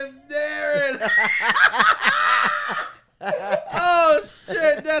Oh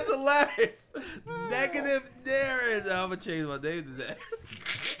shit, that's hilarious. Negative narrative. I'm gonna change my name to that.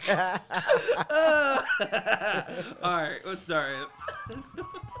 All right, let's start it.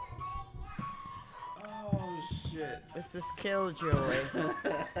 Oh shit. This is Killjoy.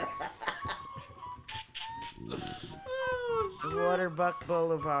 Oh shit. Waterbuck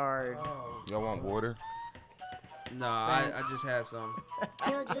Boulevard. Oh, Y'all want water? no, I just had some.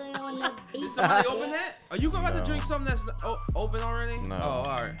 Killjoy on the Did beat. somebody open that? Are you about to No. drink something that's open already? No. Oh, all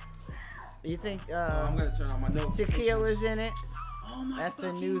right. You think I'm gonna turn on my notes. tequila's in it? Oh my That's the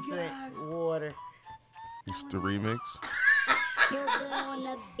fucking new God. thing. Water. It's the remix. Killjoy on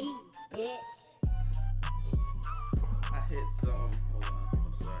the beat, bitch. I hit some. Hold on.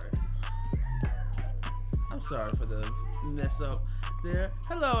 I'm sorry. I'm sorry for the mess up there.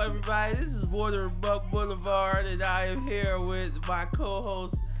 Hello, everybody. This is Waterbuck Boulevard, and I am here with my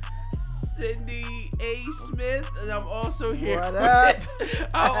co-host Cindy A. Smith, and I'm also here. What up?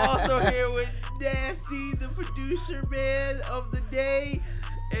 I'm also here with Nasty, the producer man of the day,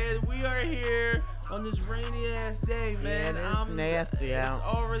 and we are here on this rainy ass day, man. Yeah, it's nasty out. It's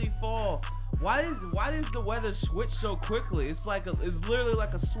already fall. Why does the weather switch so quickly? It's literally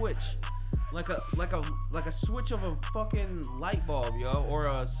like a switch. Like a switch of a fucking light bulb, yo, or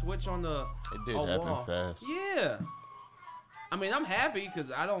a switch on the It did a happen wall. fast. Yeah. I mean, I'm happy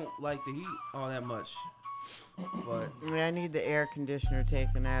because I don't like the heat all that much. But I need the air conditioner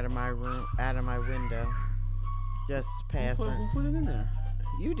taken out of my room, out of my window. Just who passing. put it in there?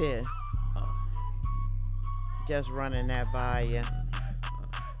 You did. Oh. Just running that by you.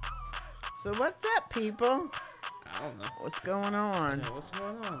 So what's up, people? I don't know. What's going on? Yeah, what's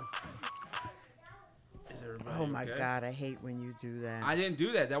going on? Is everybody Oh my okay? God, I hate when you do that. I didn't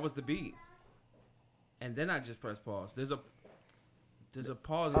do that. That was the beat. And then I just pressed pause. There's a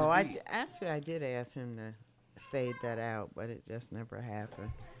pause in Oh, the beat. I did ask him to fade that out, but it just never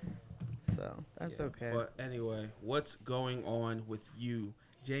happened. So that's Yeah, okay. But anyway, what's going on with you?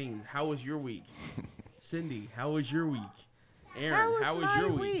 James, how was your week? Cindy, how was your week? Aaron, how was my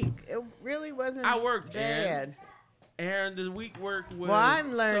your week? It really wasn't I worked, bad. Aaron, the week work was Well,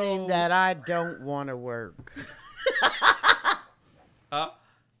 I'm learning so... that I don't want to work. Huh?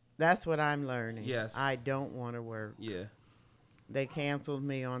 That's what I'm learning. Yes. I don't want to work. Yeah. They canceled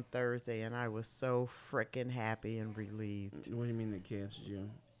me on Thursday, and I was so freaking happy and relieved. What do you mean they canceled you?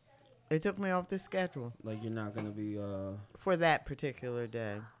 They took me off the schedule Like you're not gonna be for that particular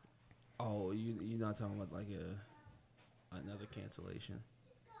day. oh, you're not talking about like another cancellation.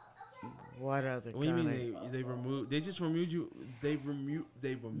 What other What do you kind mean they just removed you they removed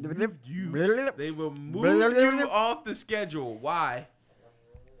you of... they removed you off the schedule. Why?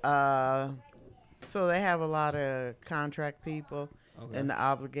 So they have a lot of contract people, Okay. and the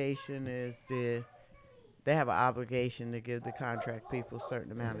obligation is they have an obligation to give the contract people a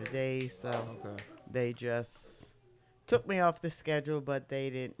certain amount of days. So Okay. they just took me off the schedule, but they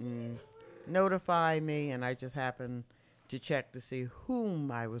didn't notify me, and I just happened to check to see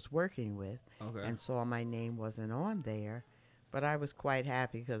whom I was working with, Okay. and saw my name wasn't on there. But I was quite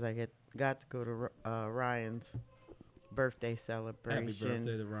happy because I got to go to Ryan's birthday celebration Happy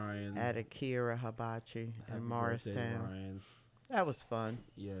birthday to Ryan. at Akira Hibachi Happy in birthday, Morristown. Ryan. That was fun.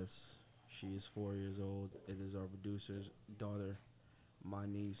 Yes. She is 4 years old. It is our producer's daughter, my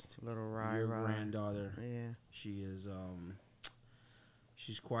niece, Little your Rai. granddaughter. Yeah. She is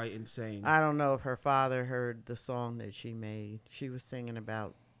she's quite insane. I don't know if her father heard the song that she made. She was singing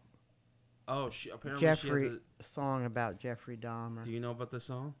about Oh, she apparently Jeffrey, she has a song about Jeffrey Dahmer. Do you know about the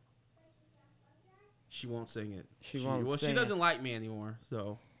song? She won't sing it. She won't Well, sing she it. doesn't like me anymore,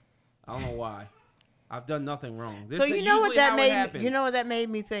 so I don't know why. I've done nothing wrong. This So is you know what usually that how it made happens. me, you know what that made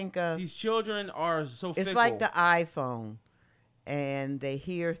me think of? These children are so It's fickle. like the iPhone, and they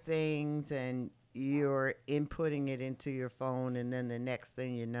hear things, and you're inputting it into your phone, and then the next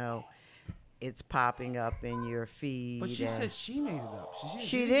thing you know, it's popping up in your feed. But she and- said she made it up. she didn't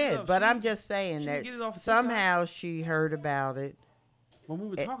make it did, up. but She- I'm just saying she that didn't get it off of somehow she heard about it. when we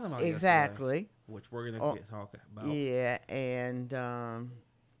were talking about it yesterday, Exactly. which we're gonna Oh, get talking about. Yeah, and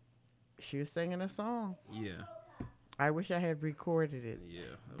she was singing a song. Yeah. I wish I had recorded it. Yeah.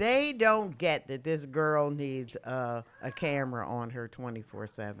 They don't get that this girl needs a camera on her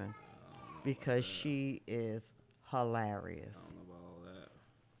 24/7 because she is hilarious. I don't know about all that,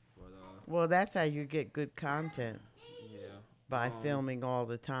 but Well, that's how you get good content, yeah. by filming all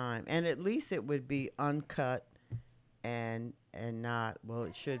the time. And at least it would be uncut and not, well,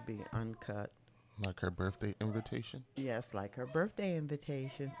 it should be uncut. Like her birthday invitation. Yes, like her birthday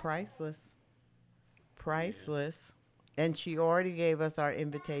invitation. Priceless. Priceless. And she already gave us our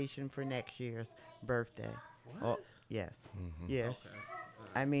invitation for next year's birthday. What? Oh, yes. Yes. Okay.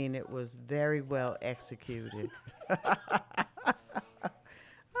 I mean, it was very well executed.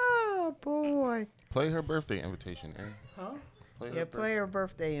 Oh, boy. Play her birthday invitation, Aaron. Huh? Play her Yeah, birthday. play her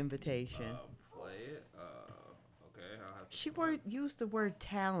birthday invitation. Play it. Okay. I'll have to. She used the word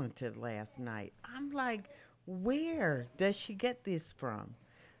talented last night. I'm like, where does she get this from?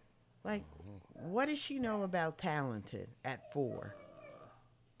 Like, what does she know about talented at 4?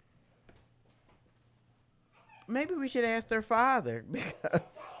 Maybe we should ask their father because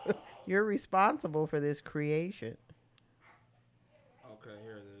you're responsible for this creation. Okay,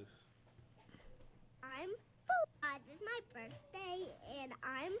 here it is. I'm 4. This is my birthday, and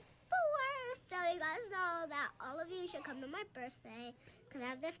I'm 4. So you guys know that all of you should come to my birthday because I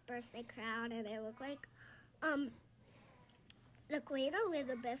have this birthday crown, and I look like the Queen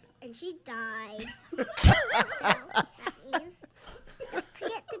Elizabeth, and she died. So that means don't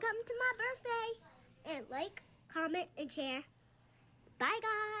forget to come to my birthday and like, comment, and share. Bye,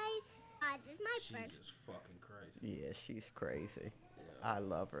 guys. This is my birthday. Jesus fucking Christ. Yeah, she's crazy. Yeah. I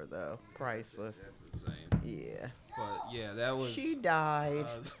love her though. Priceless. That's insane. Yeah. But yeah, that was. She died.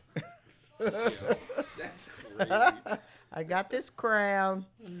 Yeah, that's crazy. I got this crown,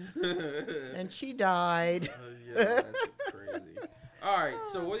 and she died. Yeah, that's crazy. All right,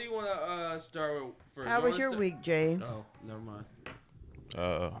 so what do you want to start with first? How You was wanna your start- week, James? Oh, never mind.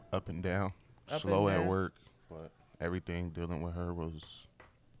 Up and down. Up Slow and at down? work, but everything dealing with her was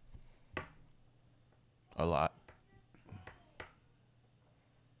a lot.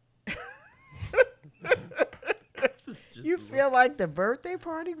 You feel like the birthday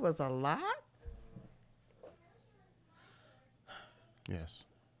party was a lot? Yes.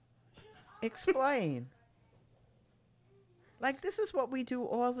 Explain. Like, this is what we do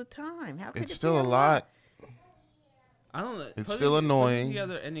all the time. How could It's it still be a lot. I don't know. It's still annoying. Putting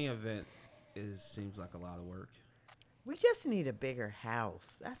together any event seems like a lot of work. We just need a bigger house.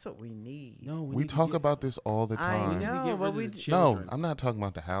 That's what we need. No, We need to talk get- about this all the I time. we need to know, get but rid of we the d- No, children. I'm not talking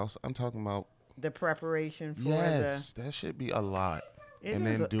about the house. I'm talking about The preparation for yes, that should be a lot. It And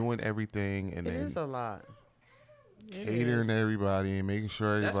is then a- doing everything and It is then a lot. It catering is. everybody and making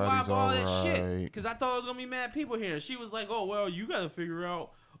sure That's why I everybody's bought all all that shit. right. Because I thought it was going to be mad people here. She was like, oh, well, you got to figure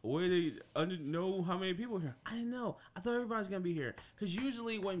out where they know how many people are here. I didn't know. I thought everybody's going to be here. Because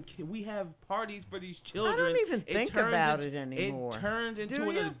usually when we have parties for these children, even think turns about into- it anymore. It turns into Do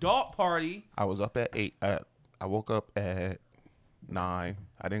an you? adult party. I was up at 8. I woke up at 9.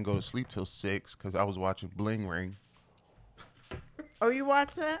 I didn't go to sleep till 6 because I was watching Bling Ring. Oh, you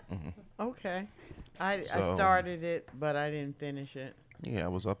watched that? Okay. I So- started it, but I didn't finish it. Yeah, I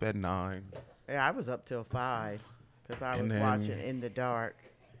was up at 9. Yeah, I was up till 5 because I And was then- watching in the dark.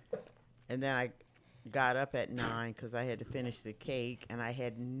 And then I got up at 9 because I had to finish the cake, and I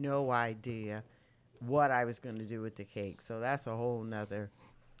had no idea what I was going to do with the cake. So that's a whole nother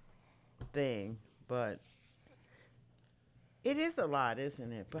thing. But it is a lot,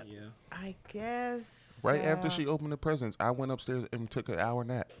 isn't it? But Yeah. I guess Right after she opened the presents, I went upstairs and took an hour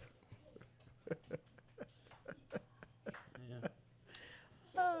nap. Yeah.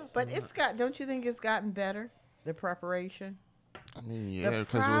 But it's got. Don't you think it's gotten better? The preparation. I mean, yeah,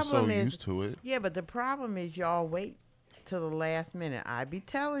 because we were so problem is- used to it. Yeah, but the problem is y'all wait till the last minute. I be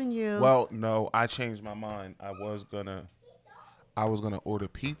telling you. Well, no, I changed my mind. I was gonna order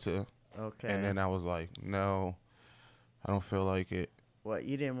pizza, Okay. and then I was like, no, I don't feel like it. What,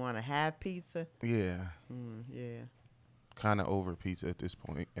 you didn't want to have pizza? Yeah, Yeah. kind of over pizza at this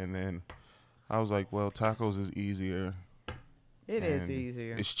point. And then I was like, well, tacos is easier. It is and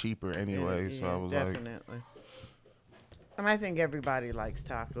easier. It's cheaper anyway. It- So yeah, I was like, definitely. And I think everybody likes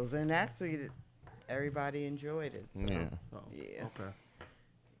tacos, and actually, everybody enjoyed it. So. yeah. Oh, Yeah. Okay.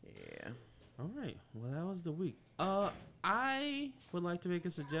 Yeah. All right. Well, that was the week. I would like to make a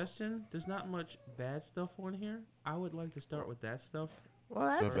suggestion. There's not much bad stuff on here. I would like to start with that stuff. Well,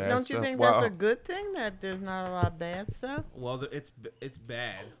 that's, bad don't you stuff. think Well, that's a good thing that there's not a lot of bad stuff? Well, it's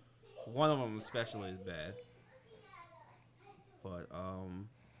bad. One of them especially is bad. But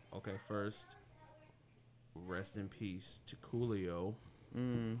okay. First, rest in peace to Coolio.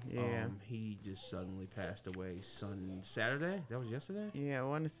 Yeah. He just suddenly passed away Saturday. That was yesterday. Yeah, I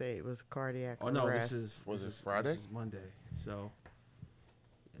want to say it was cardiac Oh no, arrest. Was this it is Friday? This is Monday. So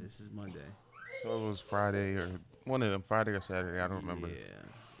yeah, this is Monday. So it was Friday or one of them, Friday or Saturday. I don't remember.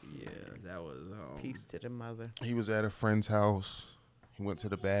 Yeah, that was. Peace to the mother. He was at a friend's house. He went to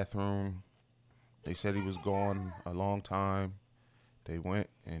the bathroom. They said he was gone a long time. They went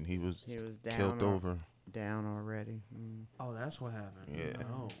and he was down killed or- over. Down already. Oh, that's what happened. Yeah.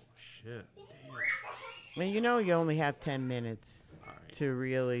 Oh shit. Damn. And you know you only have 10 minutes All right. to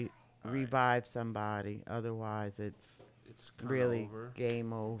really All right. revive somebody. Otherwise, it's Kinda really over.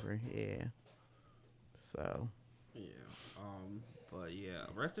 game over. Yeah. So. Yeah. But yeah,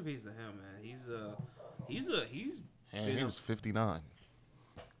 rest in peace to him, man. He's And been he a- was 59.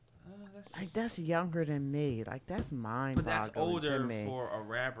 That's younger than me. Like, that's mind-boggling but that's to older me. for a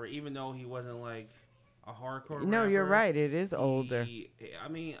rapper, even though he wasn't like a hardcore No, rapper. you're right. It is older. I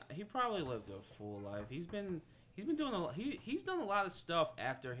mean, he probably lived a full life. He's been doing a lot. He's done a lot of stuff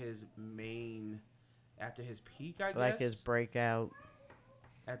after his peak, I guess. Like his breakout.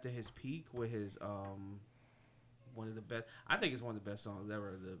 After his peak with his one of the best. I think it's one of the best songs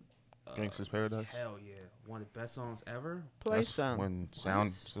ever. The Gangsta's Paradise? Hell yeah, one of the best songs ever. Play That's some. when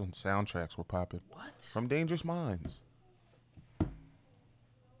soundtracks were popping. What? From Dangerous Minds.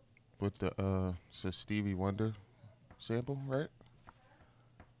 With the Stevie Wonder sample, right?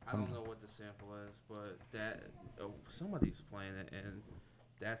 I don't know what the sample is, but that somebody's playing it, and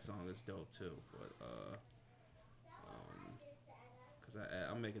that song is dope too. But because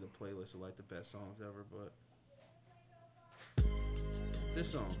I'm making a playlist of like the best songs ever, but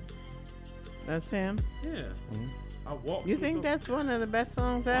this song, That's him. yeah, I walk. You through think the- that's one of the best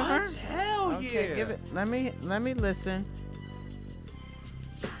songs ever? What? Hell Okay, yeah! give it. Let me listen.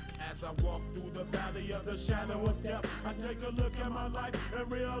 As I walk through the valley of the shadow of death, I take a look at my life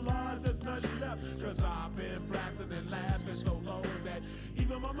and realize there's nothing left. Cause I've been blasting and laughing so long that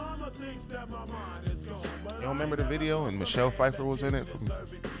even my mama thinks that my mind is gone. You don't remember the video and Michelle Pfeiffer was in it?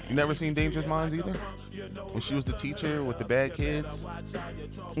 You never seen Dangerous Minds either? When she was the teacher with the bad kids?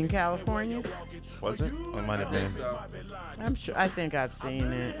 In California? Was it? Or it might have been. So, I'm sure. I think I've seen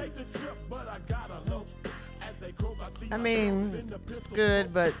it. I mean, it's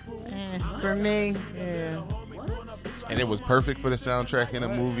good, but for me, yeah. And it was perfect for the soundtrack in a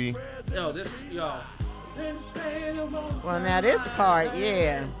movie. yo. Well, now this part,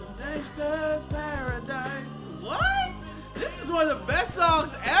 yeah. Gangsta's Paradise. What? This is one of the best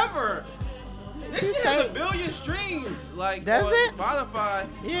songs ever. This You shit has say- 1 billion streams. Like Does on it? Spotify.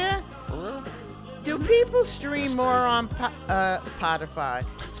 Yeah. Do people stream more on Spotify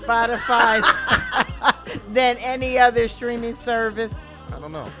than any other streaming service? I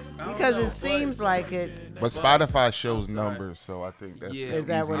don't know. I don't Because know, it seems like it. But Spotify shows numbers, so I think that's Yeah. it's Is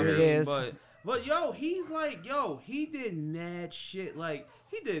that what easier. it is? But yo, he's like, he did mad shit. Like,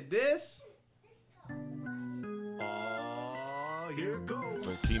 he did this. Oh, here it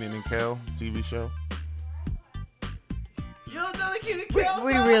goes. The Keenan and Kel TV show. You don't know the Kid We, Kill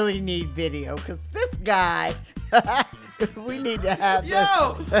we song? really need video because this guy, we need to have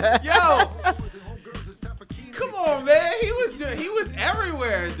Yo, this. yo. Come on, man. He was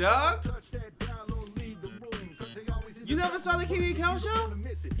everywhere, dog. You never saw the Kid Kill show?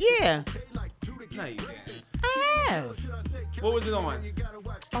 Yeah, No, you didn't. I have. What was it on?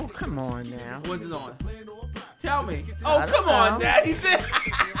 Oh, come on now. What was it on? Tell me. I Oh, don't come on, know. Dad. He said.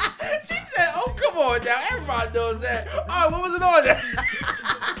 She said, "Oh, come on, now." Everybody knows that. All right, what was it on there?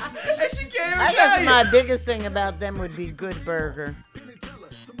 And she can't even I tell guess you. my biggest thing about them would be Good Burger.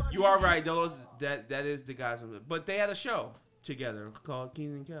 You are right. Those that is the guys. But they had a show together called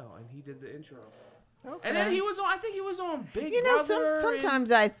Keenan and Kel, and he did the intro. Okay. And then he was on. I think he was on Big You know, Brother.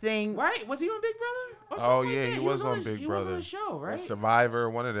 sometimes I think. Right? Was he on Big Brother? Or Oh something like yeah, that? he was on the- Big he Brother. was on the show, Or right? Survivor,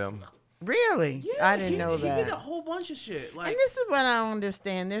 one of them. Really? Yeah, I didn't know he that. did a whole bunch of shit. Like, And this is what I don't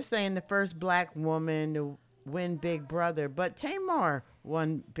understand. They're saying the first black woman to win Big Brother, but Tamar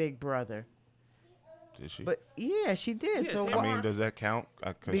won Big Brother. Did she? But yeah, she did. Yeah, so Tamar. I mean, does that count?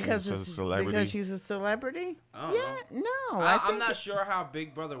 because she's a it's celebrity. because she's a celebrity? I don't Yeah, no. I'm think not sure how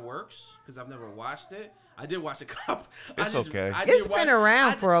Big Brother works because I've never watched it. I did watch a couple. It's okay. It's been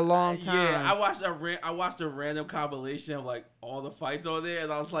around for a long time. Yeah, I watched a random compilation of like all the fights on there,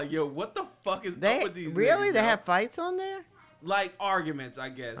 and I was like, "Yo, what the fuck is up with these?" really niggas, they yo? have fights on there? like arguments, I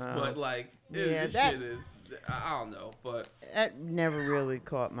guess, Oh. but like Yeah, this that- shit is. I don't know, but That never really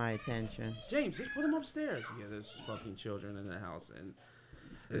caught my attention. James, just put them upstairs. Yeah, there's fucking children in the house, and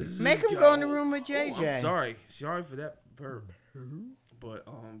Make him go in the room with Oh, JJ. I'm sorry for that burp. But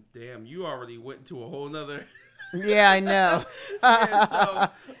damn, you already went to a whole nother. Yeah, I know. Yeah,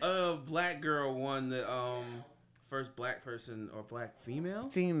 so black girl won the first black person or black female.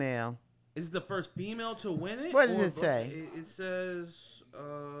 Female. Is it the first female to win it? What does or it say? It says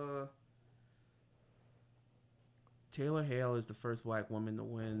Taylor Hale is the first black woman to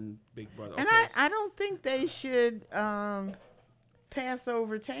win Big Brother. And Okay. I don't think they should pass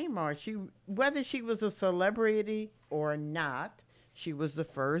over Tamar. Whether she was a celebrity or not, she was the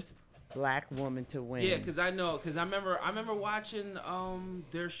first black woman to win. Yeah, because I remember watching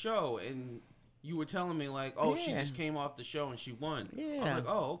their show, and you were telling me like, oh, she Yeah. just came off the show and she won. I was Yeah. like,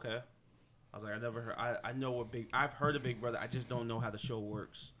 oh, okay. I was like, I never heard. I know what I've heard of Big Brother. I just don't know how the show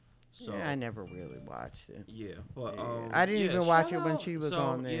works. So Yeah, I never really watched it. yeah, but Yeah. I didn't even watch shout it when out- she was so,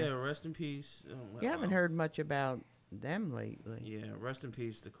 on there. Yeah, rest in peace. You haven't heard much about them lately. Yeah, rest in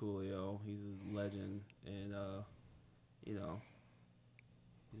peace to Coolio. He's a legend, and you know,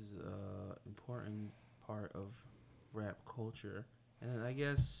 he's an important part of rap culture. And I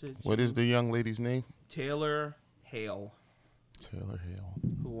guess since What is the young lady's name? Taylor Hale, Taylor Hale.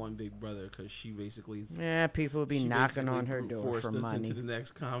 who won Big Brother, because she basically Yeah, people will be she knocking basically on her brute door forced for us money. into the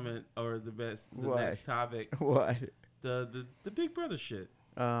next comment or the What? next topic, What? the Big Brother shit.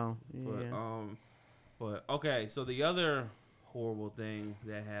 Oh, But yeah. but okay, so the other horrible thing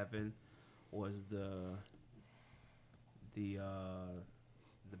that happened was the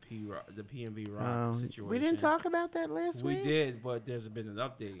P&B Rock situation. We didn't talk about that last We week? did, but there's been an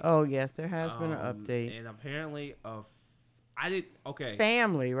update. Oh, yes, there has been an update. And apparently, I didn't. Okay,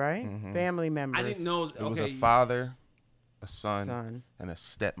 Family, right? Mhm. Family members. I didn't know. It was Okay, a father, a son, Son. and a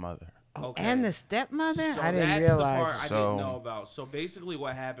stepmother. Oh, Okay. and the stepmother? So I didn't that's realize. the part I So- didn't know about. So basically,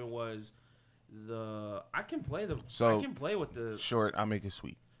 what happened was I can play So- I can play with the. Short, I'll make it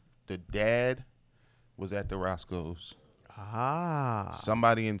sweet. The dad was at the Roscoe's. Ah.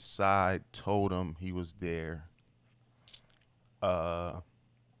 Somebody inside told him he was there.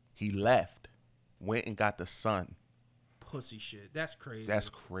 He left, went and got the son. Pussy shit. That's crazy. That's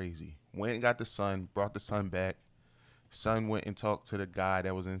crazy. Went and got the son, brought the son back. Son went and talked to the guy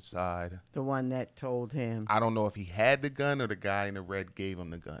that was inside. The one that told him. I don't know if he had the gun or the guy in the red gave him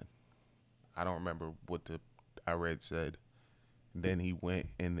the gun. I don't remember what I read said. Then he went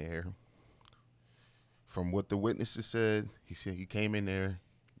in there. From what the witnesses said, he said he came in there,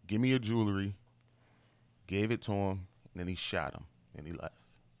 give me your jewelry, gave it to him, and then he shot him, and he left.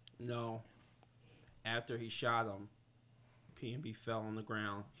 No. After he shot him, P&B fell on the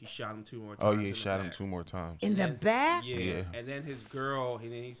ground. He shot him 2 more times. Oh, yeah, in he the shot him back. 2 more times. In the And- back? Yeah. Yeah. And then his girl,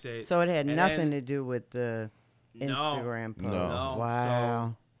 and then he said. So it had and nothing then- to do with the No. Instagram post. No.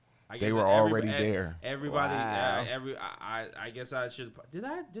 Wow. I They guess were already there. Everybody, Wow. I guess I should. Did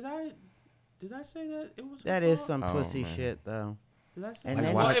I say that it was? That is some Oh, pussy man. shit, though. Did I say? And that?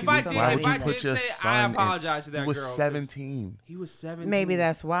 then Well, why if should I you- did, why if would I you did put your say, son I in- apologize to that He was girl. 'cause 17. He was 17. Maybe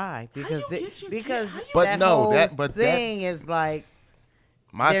that's why. How Because you the- get your because kid- how you- But that no, whole that- but that- thing is like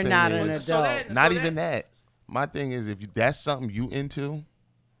My they're thing not is, an adult. So that- not so even that. My thing is, if that's something you into,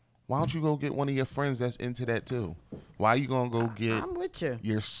 why don't you go get one of your friends that's into that too? Why you gonna go get I'm with you.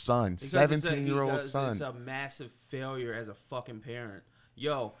 your son, Because 17-year-old because son? It's a massive failure as a fucking parent.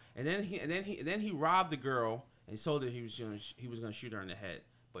 Yo, and then he robbed the girl and told her he was gonna shoot her in the head,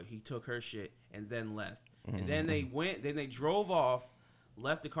 but he took her shit and then left. And then they drove off,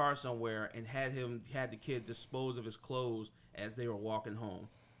 left the car somewhere, and had the kid dispose of his clothes as they were walking home.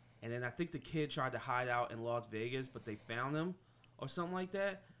 And then I think the kid tried to hide out in Las Vegas, but they found him or something like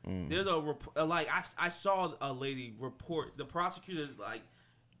that. There's I saw a lady report. The prosecutors like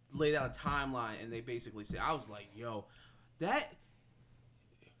laid out a timeline, and they basically said, I was like, yo, that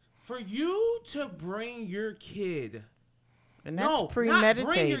for you to bring your kid. And that's No, premeditated.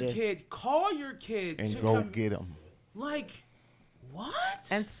 not bring your kid. Call your kid And to go come, get him. Like, what?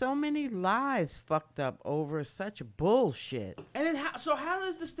 And so many lives fucked up over such bullshit. And then how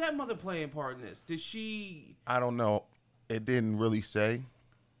does the stepmother play a part in this? Did she? I don't know. It didn't really say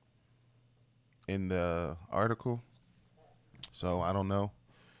in the article, so I don't know.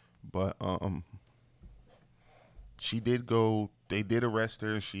 But she did go. They did arrest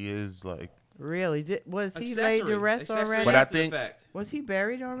her. She is like. Really? Was he Accessory. laid to rest Accessory already? But I after the think- fact. Was he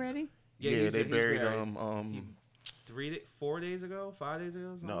buried already? Yeah, they he's buried buried. him. 4 days ago, 5 days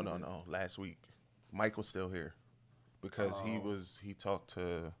ago. something No, like no, that? no. Last week, Mike was still here because he talked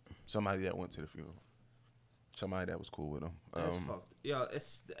to somebody that went to the funeral. Somebody that was cool with him. That's fucked. Yo,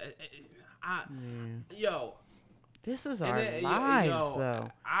 yo. This is And our then, lives, yo, though.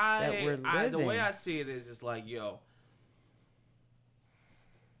 that we're the way living. I see it is just like, yo.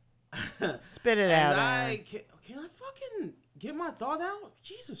 Spit it out, Aaron. Can I fucking get my thought out?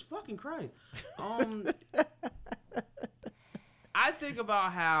 Jesus fucking Christ. I think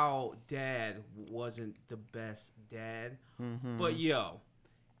about how dad wasn't the best dad, but yo,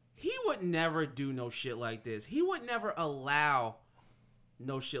 he would never do no shit like this. He would never allow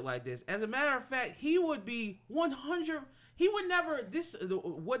no shit like this. As a matter of fact, he would be 100. He would never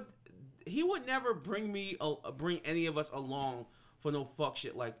he would never bring any of us along for no fuck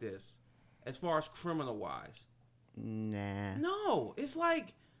shit like this, as far as criminal wise. Nah. No, it's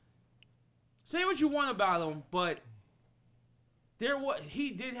like, say what you want about him, but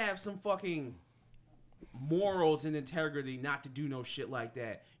he did have some fucking morals and integrity not to do no shit like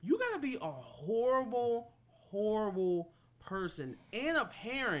that. You gotta be a horrible, horrible person and a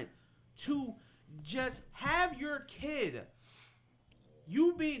parent to just have your kid.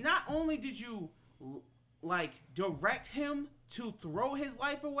 Not only did you like direct him to throw his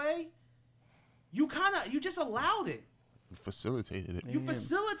life away, you just allowed it. Facilitated it. You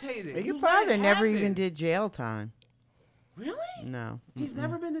facilitated it. Your You let father it never happen. even did jail time. Really? No. He's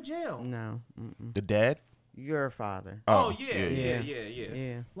never been to jail. No. The dad? Your father. Oh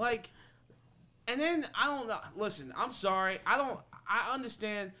yeah. Like, and then I don't know. Listen, I'm sorry. I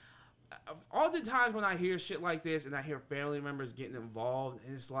understand. All the times when I hear shit like this and I hear family members getting involved,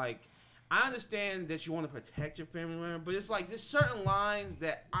 and it's like, I understand that you want to protect your family member, but it's like there's certain lines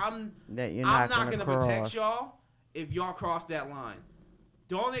that I'm not gonna protect y'all if y'all cross that line.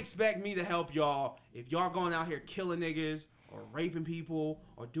 Don't expect me to help y'all if y'all going out here killing niggas or raping people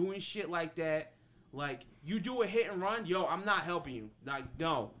or doing shit like that. Like, you do a hit and run, yo, I'm not helping you. Like,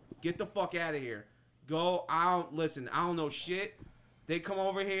 no, get the fuck out of here. Go. I don't know shit. They come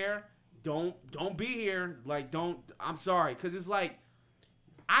over here. Don't be here. Like, I'm sorry, cause it's like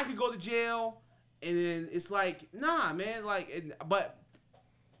I could go to jail, and then it's like, nah, man. Like, but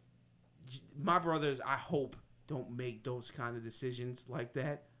my brothers, I hope, don't make those kind of decisions like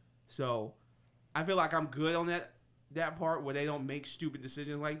that. So I feel like I'm good on that part where they don't make stupid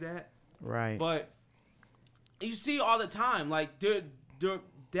decisions like that. Right. But you see all the time, like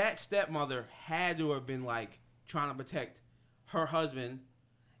that stepmother had to have been like trying to protect her husband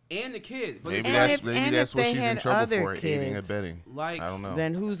and the kid. But Maybe it's that's what she's in trouble for, kids, aiding and abetting. Like, I don't know.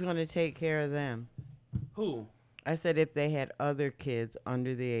 Then who's going to take care of them? Who? I said if they had other kids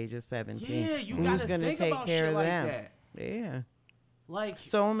under the age of 17. Yeah, you who's gotta gonna think take about care shit of like them? that. Yeah. Like,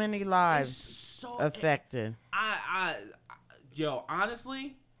 So many lives so affected. Yo,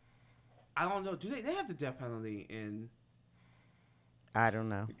 honestly, I don't know. Do they have the death penalty in? I don't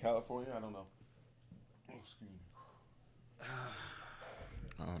know. California? I don't know. Oh, excuse me.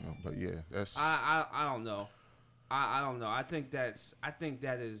 I don't know, but yeah, that's. I don't know. I don't know. I think that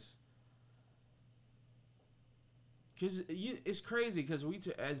is. Because it's crazy because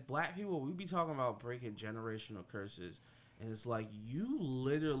as black people, we be talking about breaking generational curses. And it's like, you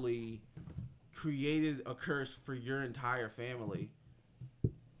literally created a curse for your entire family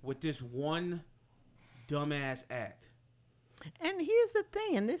with this one dumbass act. And here's the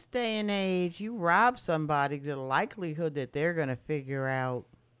thing. In this day and age, you rob somebody, the likelihood that they're going to figure out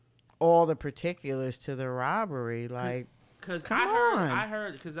all the particulars to the robbery, like, Because come I on.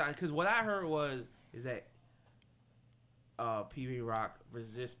 heard, because what I heard is that PB Rock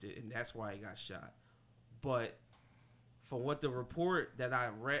resisted, and that's why he got shot. But from what the report that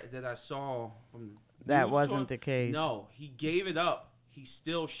I saw from That news wasn't the case. No, he gave it up. He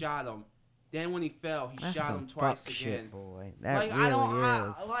still shot him. Then when he fell, he That's shot some him twice fuck again. shit, boy. That Like, really I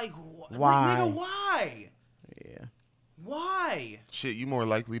is. like Why? nigga, why? Yeah. Why? Shit, you more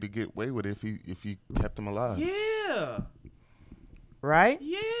likely to get away with it if you kept him alive. Yeah. Right?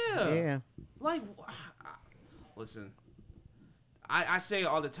 Yeah. Yeah. Like, listen, I say it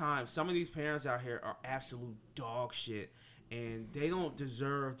all the time. Some of these parents out here are absolute dog shit, and they don't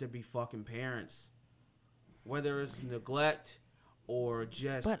deserve to be fucking parents. Whether it's neglect or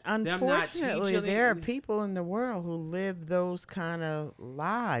just But them not unfortunately, teaching there are people in the world who live those kind of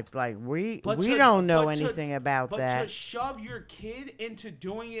lives. Like, we don't know but anything about but that. to shove your kid into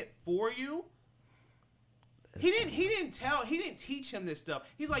doing it for you, he didn't teach him this stuff.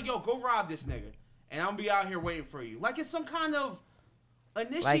 He's like, yo, go rob this nigga, and I'm gonna be out here waiting for you. Like, it's some kind of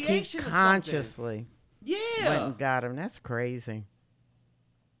initiation Like, he or something. consciously Yeah. went and got him. That's crazy.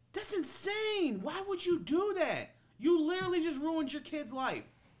 That's insane. Why would you do that? You literally just ruined your kid's life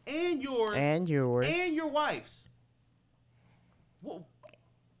and yours And yours. and your wife's. Well,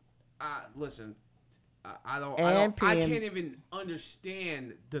 listen, I can't even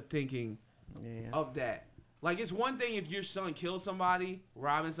understand the thinking Yeah. of that. Like, it's one thing if your son kills somebody,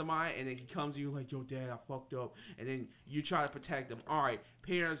 robbing somebody, and then he comes to you like, yo, dad, I fucked up. And then you try to protect them. All right,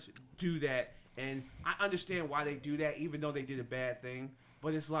 parents do that. And I understand why they do that, even though they did a bad thing.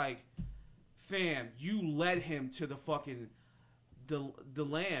 But it's like, fam, you led him to the fucking, the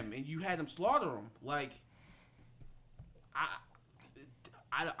lamb, and you had him slaughter him. Like,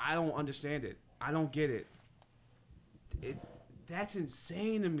 I don't understand it. I don't get it. That's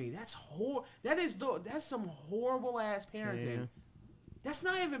insane to me. That's that's some horrible ass parenting. Yeah. That's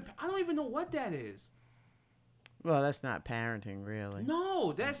not even. I don't even know what that is. Well, that's not parenting, really.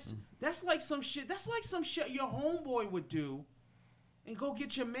 No, that's like some shit. That's like some shit your homeboy would do, and go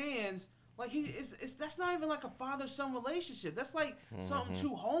get your man's. Like, that's not even like a father-son relationship. That's like something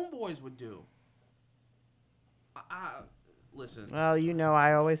two homeboys would do. Listen. Well, you know,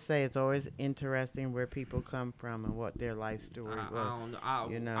 I always say it's always interesting where people come from and what their life story I was. don't. I,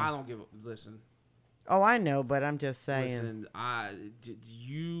 you know. I don't give. Listen. Oh, I know, but I'm just saying. Listen.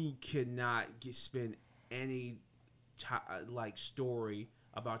 You cannot spend any like story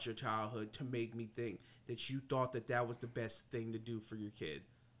about your childhood to make me think that you thought that was the best thing to do for your kid.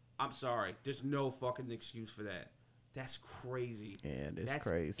 I'm sorry. There's no fucking excuse for that. That's crazy. Yeah, That's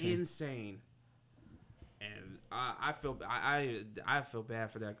crazy. insane. And I feel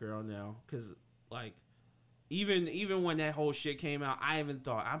bad for that girl now, cause like even when that whole shit came out, I even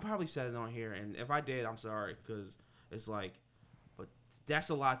thought I probably said it on here, and if I did, I'm sorry, cause it's like, but that's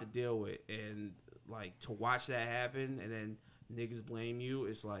a lot to deal with, and like to watch that happen, and then niggas blame you,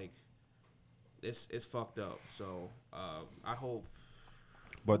 it's like it's fucked up. So I hope.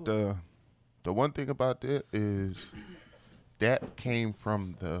 But the one thing about that is that came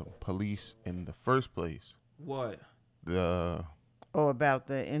from the police in the first place. What? About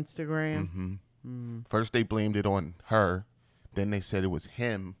the Instagram? Mm-hmm. First they blamed it on her. Then they said it was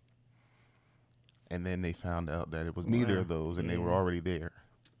him. And then they found out that it was neither of those, and they were already there.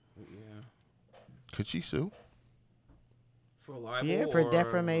 Yeah. Could she sue? For libel? Yeah, for or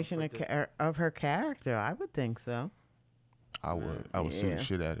defamation for of her character. I would think so. I would. I would sue the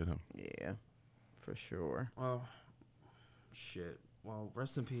shit out of him. Yeah, for sure. Well, shit. Well,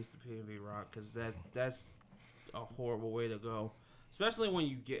 rest in peace to PNB Rock, because that's a horrible way to go. Especially when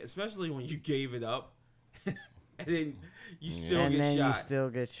you gave it up, and then you still and get then shot. You still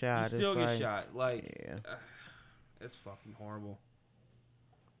get shot. You still get shot. Like, yeah. That's fucking horrible.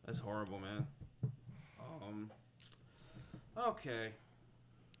 That's horrible, man. Okay.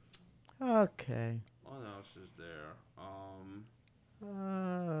 Okay. What else is there?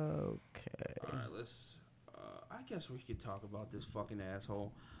 Okay. All right, let's. I guess we could talk about this fucking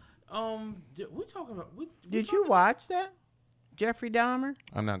asshole. We talk about. Did you watch that, Jeffrey Dahmer?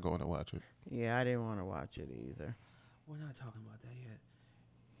 I'm not going to watch it. Yeah, I didn't want to watch it either. We're not talking about that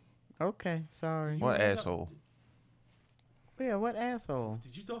yet. Okay, sorry. What asshole? Yeah, what asshole?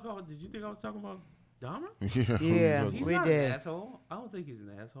 Did you think I was talking about Dahmer? Yeah, He's we not did. an asshole. I don't think he's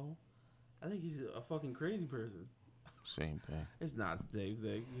an asshole. I think he's a fucking crazy person. Same thing. It's not the same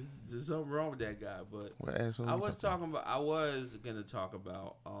thing. There's something wrong with that guy. But what asshole? I was gonna talk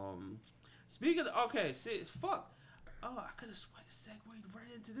about. Speaking of, okay, see, fuck. Oh, I could have segued right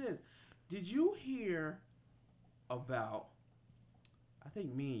into this. Did you hear about? I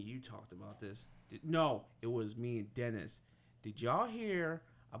think me and you talked about this. No, it was me and Dennis. Did y'all hear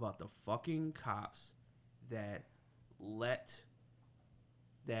about the fucking cops that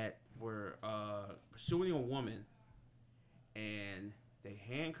were pursuing a woman, and they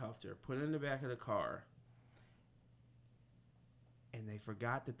handcuffed her, put her in the back of the car, and they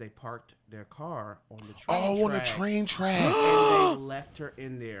forgot that they parked their car on the train tracks. Oh, on the train tracks. And they left her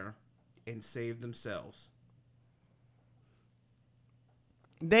in there and saved themselves.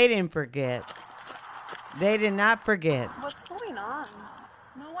 They didn't forget. They did not forget. What's going on?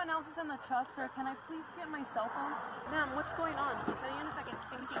 No one else is in the truck, sir. Can I please get my cell phone? Ma'am, what's going on? I'll tell you in a second.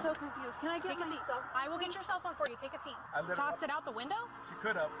 I'm so confused. Can I get my cell phone? I will get your cell phone for you. Take a seat. Toss it out the window? She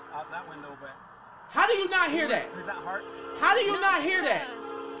could have out that window, but How do you not hear that? is that hard? How do you not hear that?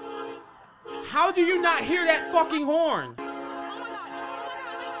 How do you not hear that fucking horn? Oh my god.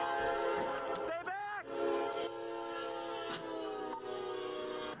 Stay back!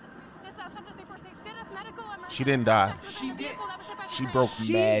 Dispatch 7346. Dennis, medical emergency. She didn't die. She did. She broke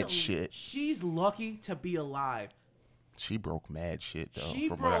mad shit. She's lucky to be alive. She broke mad shit, though, She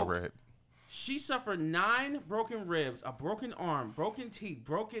from what I broke- read. She suffered 9 broken ribs, a broken arm, broken teeth,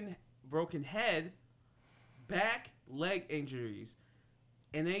 broken head, back, leg injuries,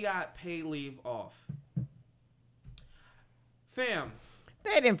 and they got paid leave off. Fam.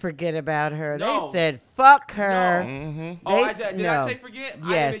 They didn't forget about her. No. They said, fuck her. No. Mm-hmm. Did I say forget?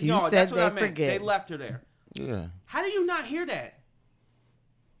 Yes, you said that's what they I meant. forget. They left her there. Yeah. How do you not hear that?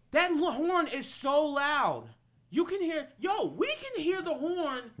 That horn is so loud. You can hear, we can hear the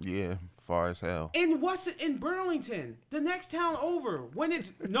horn Yeah. Far as hell. in Burlington, the next town over. When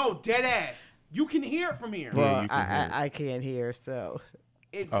it's dead ass. You can hear it from here. Well, you can hear it. I can't hear, so.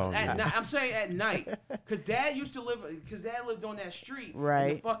 I'm saying at night, because Dad lived on that street.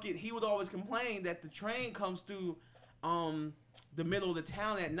 Right. And he would always complain that the train comes through, the middle of the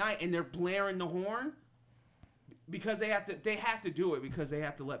town at night, and they're blaring the horn, because they have to do it because they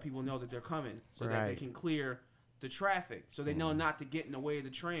have to let people know that they're coming, so that they can clear the traffic, so they know not to get in the way of the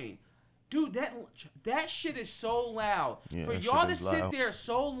train. Dude, that shit is so loud. Yeah, For that y'all shit to is sit loud. there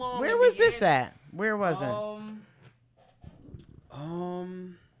so long. Where was this at? Where was it? Hold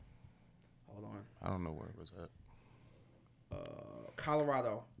on. I don't know where it was at.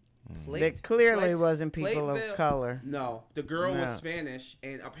 Colorado. That clearly Plate- wasn't people Plateville- of color. No, the girl was No. Spanish,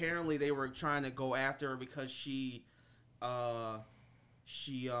 and apparently they were trying to go after her because she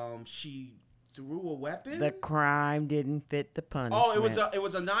threw a weapon. The crime didn't fit the punishment. Oh, it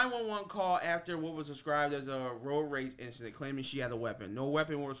was a 911 call after what was described as a road rage incident, claiming she had a weapon. No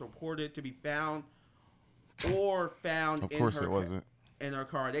weapon was reported to be found or found Of course, it wasn't. in her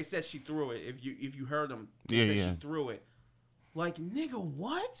car. They said she threw it. If you heard them, they Yeah, said yeah. she threw it. Like, nigga,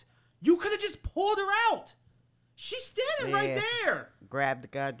 what? You could have just pulled her out. She's standing right Yeah. there. Grab the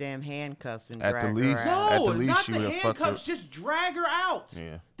goddamn handcuffs and At drag the her least- out. At No, the least not she the would've fucked handcuffs. up. Just drag her out.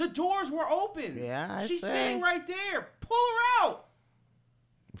 Yeah. The doors were open. Yeah, I She's say. sitting right there. Pull her out.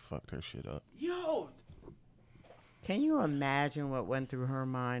 Fucked her shit up. Yo. Can you imagine what went through her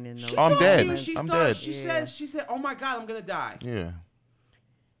mind in those She I'm thought dead. moments? She I'm thought- dead. She Yeah. said, "Oh my God, I'm gonna die." Yeah.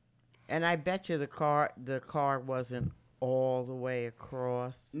 And I bet you the car wasn't all the way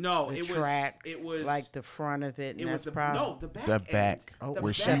across. No, the it track, was. It was like the front of it. And It was that's the probably the back. The end. back. Oh, The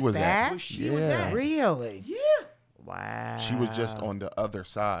Where back she was back? at. Where she was Yeah. at. Really. Yeah. Wow. She was just on the other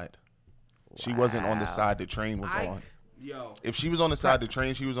side. She wasn't on the Wow. side the train was on. Yo, If she was on the side the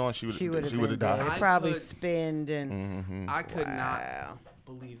train she was on, she would have been died. dead. I It probably could- spinned and. Mm-hmm. I could Wow. not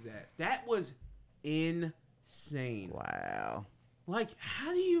believe that. That was insane. Wow. Like,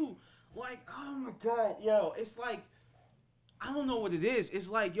 how do you, like, oh my God, yo, it's like, I don't know what it is. It's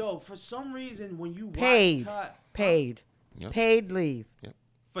like, yo, for some reason, when you Paid. watch Paid. Yep. Paid leave.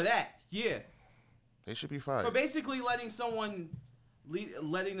 for that, yeah, They should be for fired. basically letting someone,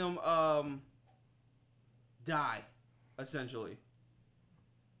 letting them die, essentially.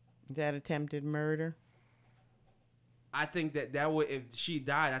 Is that attempted murder? I think that would, if she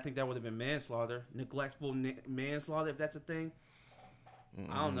died, I think that would have been manslaughter, neglectful manslaughter, if that's a thing.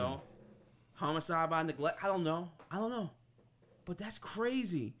 I don't know. Homicide by neglect. I don't know. But that's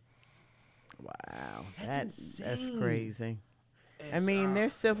crazy. Wow. That's That's insane. crazy. I It's, mean, they're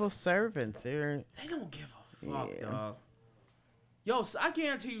civil servants. They're they don't give a fuck, Yeah. dog. Yo, so I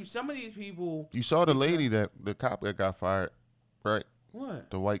guarantee you, some of these people. You saw the lady the cop that got fired, right? What?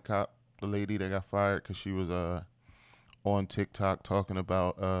 The white cop, the lady that got fired because she was on TikTok talking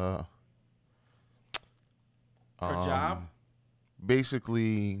about Her job?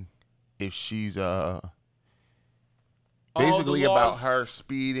 Basically, if she's Oh, basically the about laws- her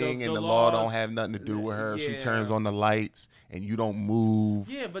speeding the and the law laws- don't have nothing to do with her. She yeah. turns on the lights and you don't move.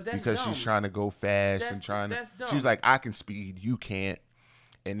 Yeah, but that's because dumb. she's trying to go fast That's- and trying to. that's dumb. She was like, I can speed, you can't.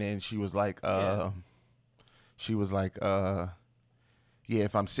 And then she was like, Yeah. yeah,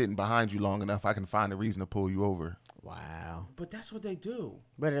 if I'm sitting behind you long enough, I can find a reason to pull you over. wow. But that's what they do.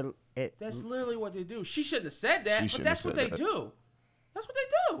 But it That's literally what they do. She shouldn't have said that, She but shouldn't that's have what they said that. do. That's what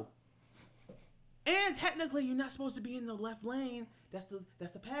they do. And technically, you're not supposed to be in the left lane. That's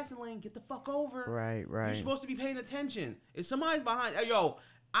the passing lane. Get the fuck over. right. You're supposed to be paying attention. If somebody's behind, yo,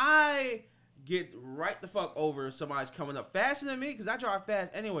 I get right the fuck over if somebody's coming up faster than me because I drive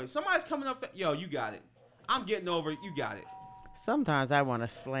fast anyway. If somebody's coming up, yo, you got it. I'm getting over it. You got it. Sometimes I want to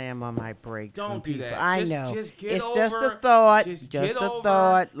slam on my brakes. when Don't do people- that. I Just- know. just get it's over. just a thought. Just Just get a over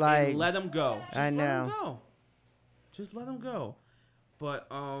thought. Like and let them go. Just I let 'em know. go. Just let them go. But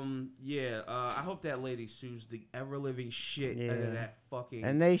yeah. I hope that lady sues the ever living shit out Yeah. of that fucking.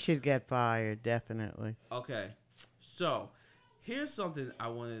 and they should get fired, definitely. Okay, so here's something I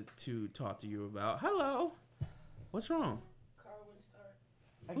wanted to talk to you about. Hello. What's wrong? Car wouldn't start.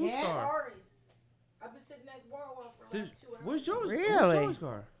 Whose car? Ari's. I've been sitting at Wawa for the This- last 2 hours. Where's Joe's? Really? Where's Joe's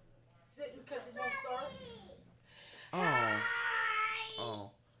car? Sitting because it won't start.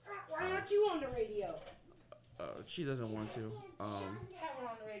 Oh. Why aren't you on the radio? She doesn't want to. Have her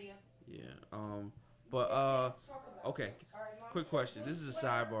on the radio. Yeah. But okay. All right, Mom. Quick question. This is a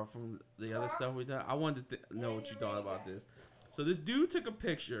sidebar from the other stuff we done. I wanted to know what you thought about this. So this dude took a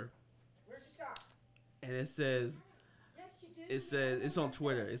picture, Where's your socks? and it says, Yes, you do. it's on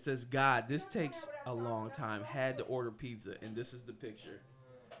Twitter. It says, God, this takes a long time. Had to order pizza, and this is the picture.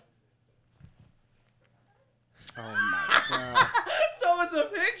 Oh my god. So it's a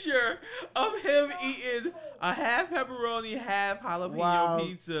picture of him eating a half pepperoni, half jalapeno Wow.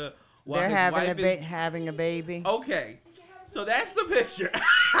 pizza while They're his having wife is. having a baby. Okay, so that's the picture.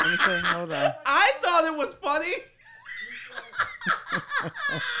 Let me see. Hold on. I thought it was funny.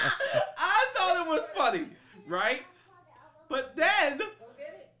 I thought it was funny, right? But then Go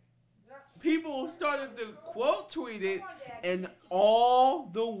get it. people started to quote tweet it, and all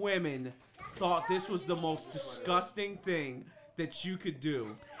the women thought this was the most disgusting thing that you could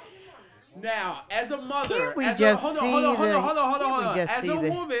do. Now, as a mother, Can't we as just a, hold on, see hold on, hold the- on, hold on, hold on, can't we hold on. just As see a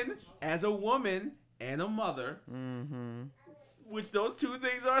the- woman and a mother, Mm-hmm. which those two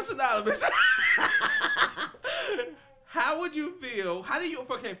things are synonymous. How would you feel?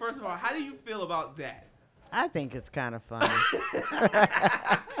 Okay, first of all, how do you feel about that? I think it's kind of funny.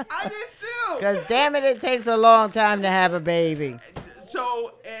 I did too. Because damn it takes a long time to have a baby.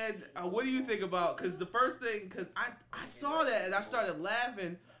 So, and what do you think about, because the first thing, because I saw that and I started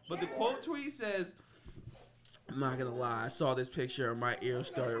laughing, but the quote tweet says, I'm not going to lie, I saw this picture and my ears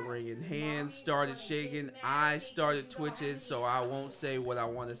started ringing, hands started shaking, eyes started twitching, so I won't say what I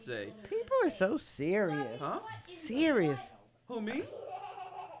want to say. People are so serious. Huh? Serious. Who, me?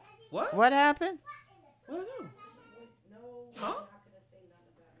 What? What happened? What did I do? Huh?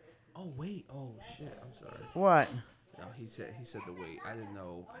 Oh, wait. Oh, shit. I'm sorry. What? No, he said the wait. I didn't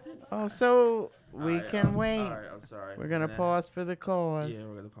know. Oh, so we can wait. All right, I'm sorry. We're going to pause for the cause. Yeah,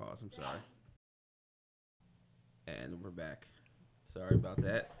 we're going to pause. I'm sorry. And we're back. Sorry about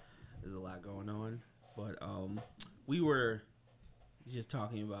that. There's a lot going on. But we were just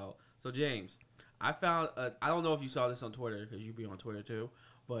talking about... So, James, I found... I don't know if you saw this on Twitter, because you be on Twitter too,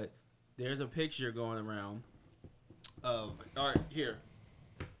 but there's a picture going around of... All right, here.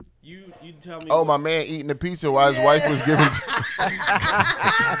 You tell me... Oh, my man eating the pizza while his wife was giving...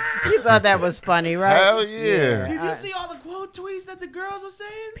 You thought that was funny, right? Hell yeah. Did you see all the quote tweets that the girls were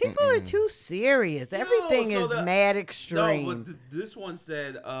saying? People are too serious. Everything is mad extreme. No, but this one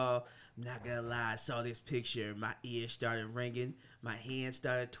said, I'm not gonna lie, I saw this picture, my ears started ringing, my hands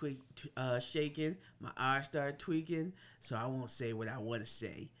started shaking, my eyes started tweaking, so I won't say what I want to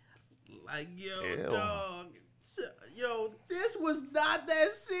say. Like, yo, Ew. dog. Yo, this was not that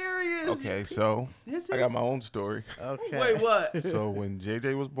serious. Okay, so I got my own story. Okay. Wait, what? So when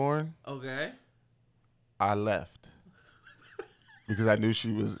JJ was born, Okay. I left because I knew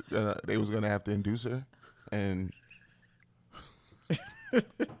they was gonna have to induce her and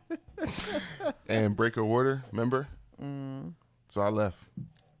and break her water. Remember? Mm. So I left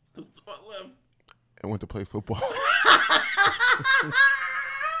So I left. and went to play football.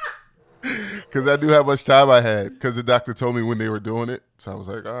 Because I knew how much time I had. Because the doctor told me when they were doing it. So I was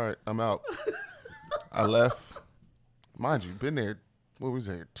like, all right, I'm out. I left. Mind you, been there, what was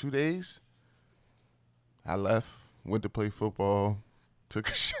there, 2 days? I left, went to play football, took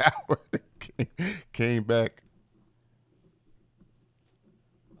a shower, came back.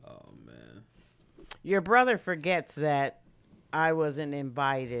 Oh, man. Your brother forgets that I wasn't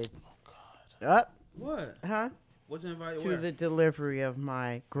invited. Oh, God. What? Huh? Wasn't invited To where? the delivery of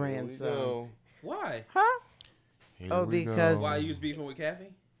my grandson. Why? Huh? Here Oh, we because... go. Why you was beefing with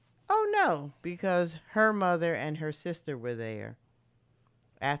Kathy? Oh, no. Because her mother and her sister were there.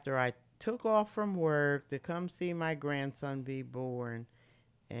 After I took off from work to come see my grandson be born.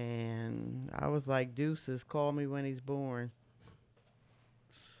 And I was like, deuces, call me when he's born.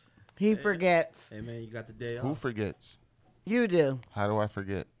 He forgets. Hey, man, you got the day Who off. forgets? You do. How do I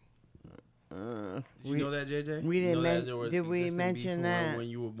forget? Did you know that, JJ? We You didn't know that there was did we existing mention beef that? when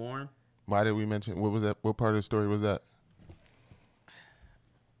you were born? Why did we mention, what was that? What part of the story was that?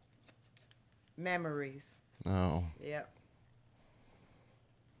 Memories. No. Yep.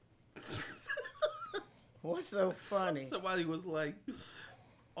 What's so funny? Somebody was like,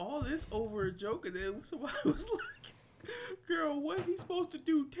 all this over a joke, and then somebody was like, girl, what he supposed to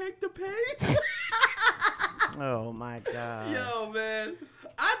do? Take the pain? Oh, my God. Yo, man.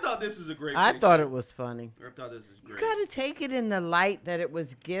 I thought this was a great I picture. thought it was funny. I thought this was You great. got to take it in the light that it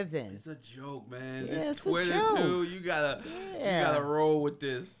was given. It's a joke, man. Yeah, This it's a Twitter, joke. too. You gotta roll with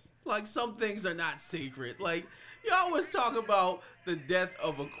this. Like, some things are not sacred. Like, y'all was talking about the death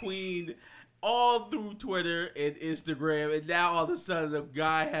of a queen all through Twitter and Instagram, and now all of a sudden the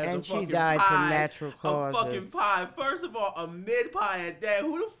guy has And a she fucking died pie. from natural A causes. fucking pie. First of all, a mid pie at that.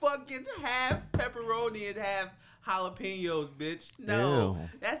 Who the fuck gets half pepperoni and half jalapenos, bitch? No. Ew.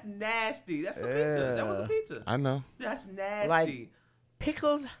 That's nasty. That's the pizza. That was a pizza. I know. That's nasty. Like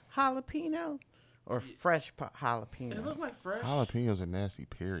pickled jalapeno or fresh jalapeno? It looked like fresh. Jalapenos are nasty,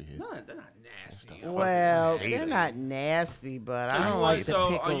 period. No, they're not nasty. Well, hate they're it. not nasty, but So, I don't like the so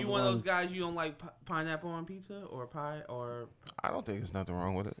pickled are you one of those ones. guys you don't like pineapple on pizza or pie or? I don't think there's nothing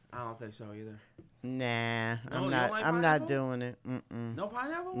wrong with it. I don't think so either. Nah, you I'm don't not. like I'm not pineapple? doing it. Mm-mm. No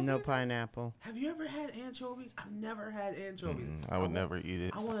pineapple? on No pizza? pineapple. Have you ever had anchovies? I've never had anchovies. I would never eat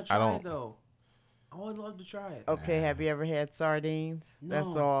it. I want to I try don't. it though. I would love to try it. Okay, have you ever had sardines? That's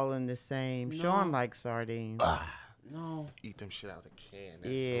No. all in the same. No. Sean likes sardines. No. Eat them shit out of the can.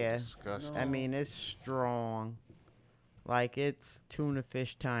 That's Yeah. so disgusting. I mean, it's strong. Like, it's tuna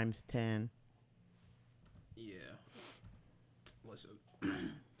fish times 10. Yeah. Listen.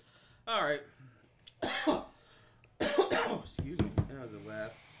 All right. Excuse me. That was a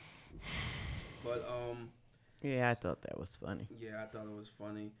laugh. But Yeah, I thought that was funny. Yeah, I thought it was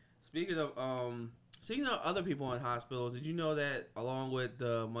funny. Speaking of other people in hospitals, did you know that along with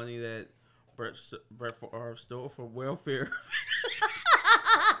the money that Brett Favre stole from welfare,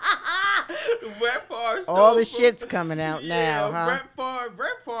 Brett Favre stole All the from, shit's coming out now, huh?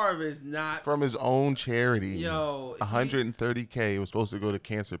 Brett Favre is not From his own charity. Yo, $130K was supposed to go to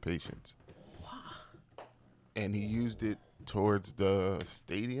cancer patients. And he used it towards the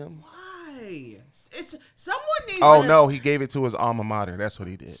stadium. Why? Someone needs. Oh no, he gave it to his alma mater. That's what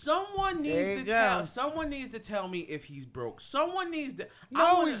he did. Someone needs There to you tell. go. Someone needs to tell me if he's broke. Someone needs to.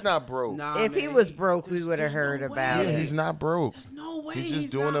 No, he's not broke. Nah, If he man, was broke, we there's- would have there's heard no about way. Yeah, it. he's not broke. There's no way. He's just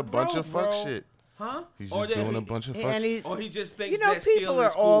he's doing not a bunch of broke, fuck bro. shit. Huh? He's Or just that doing a he- bunch of fuck And shit. Or he just You thinks know, that people stealing are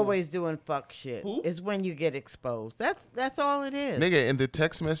is cool. always doing fuck shit. Who? Is when you get exposed. That's all it is. Nigga, in the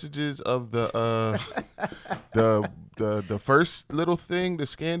text messages of the the first little thing, the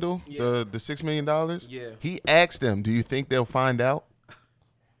scandal, Yeah. the $6 million, Yeah. he asked them, "Do you think they'll find out?"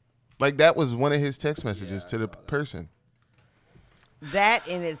 Like that was one of his text messages to the person. That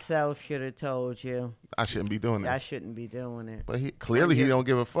in itself should have told you I shouldn't be doing I this. shouldn't be doing it. But he clearly he don't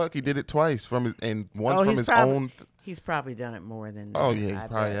give a fuck. He did it twice from his and once from he's his probably, own. He's probably done it more than that. Oh, yeah, he I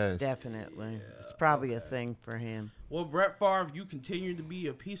probably bet. has. Definitely. It's probably a thing for him. Well, Brett Favre, you continue to be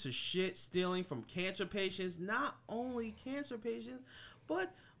a piece of shit, stealing from cancer patients. Not only cancer patients,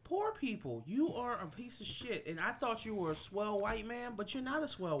 but poor people. You are a piece of shit. And I thought you were a swell white man, but you're not a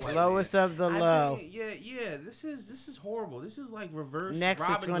swell white Lowest man. of the low. Yeah. This is horrible. This is like reverse Next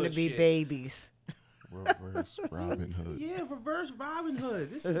Robin it's going to Hood be shit. babies. Reverse Robin Hood. Yeah, reverse Robin Hood.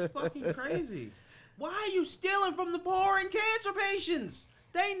 This is fucking crazy. Why are you stealing from the poor and cancer patients?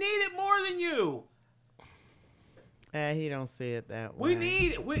 They need it more than you. He don't see it that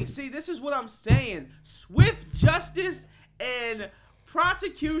way. See, this is what I'm saying. Swift justice and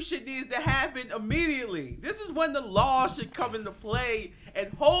prosecution needs to happen immediately. This is when the law should come into play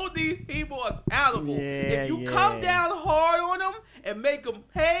and hold these people accountable. If you come down hard on them and make them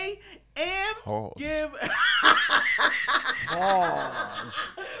pay and give...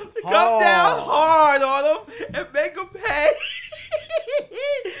 Come down hard on them and make them pay.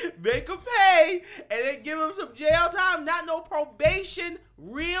 Make them pay and then give them some jail time, not no probation,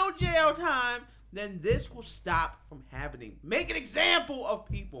 real jail time, then this will stop from happening. Make an example of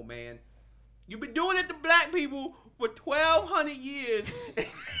people, man. You've been doing it to black people for 1,200 years.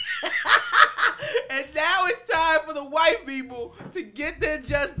 And now it's time for the white people to get their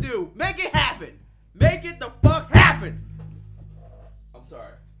just due. Make it happen. Make it the fuck happen. I'm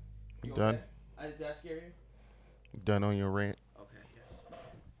sorry. You Done? okay? Did that scare you? Done on your rant. Okay, yes.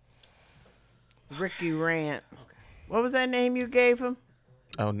 Ricky Rant. Okay. What was that name you gave him?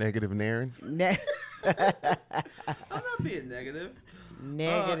 Oh, negative Naren. Ne- I'm not being negative.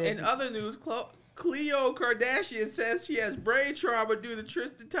 Negative. In other news, Cleo Kardashian says she has brain trauma due to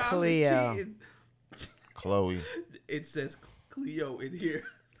Tristan Thompson Cleo. cheating. Chloe. It says Cleo in here.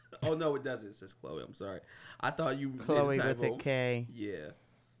 Oh, no, it doesn't. It says Chloe. I'm sorry. I thought you Chloe made a with typo. a K. Yeah.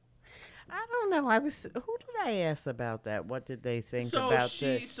 I don't know. Who did I ask about that? What did they think So about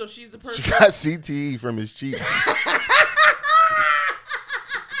she's the person. She got CTE from his cheek.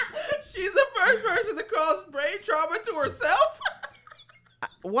 She's the first person to cause brain trauma to herself.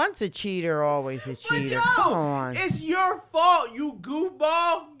 Once a cheater, always a But cheater. yo, Come on. it's your fault, you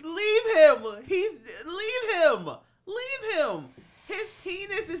goofball. Leave him. Leave him. His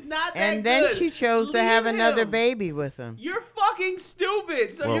penis is not that And then good. she chose to have Leave another him. baby with him. You're fucking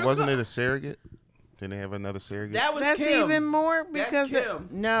stupid. So Well, you're wasn't it a surrogate? Didn't they have another surrogate? That was That's Kim. even more That's because Kim.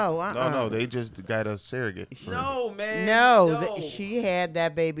 No, they just got a surrogate. No, man. No, she had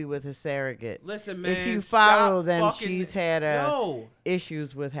that baby with a surrogate. Listen, man. If you follow stop them, fucking- she's had No.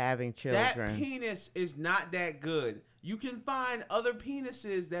 issues with having That children. penis is not that good. You can find other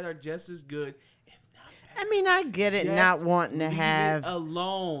penises that are just as good. I mean, I get it, Just not wanting to leave have it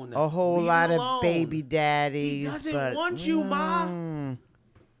alone. a whole Leave it lot of alone. baby daddies. He doesn't but, want you, Ma.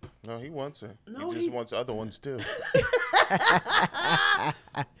 No, he wants her. No, he just wants other ones too.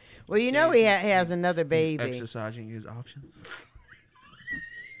 Well, you know he has another baby Exercising his options.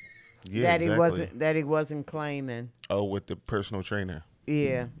 Yeah, that he wasn't claiming. Oh, with the personal trainer.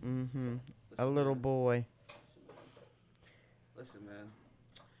 Yeah, a little boy. Listen, man.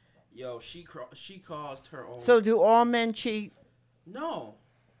 Yo, she caused her own. So, do all men cheat? No.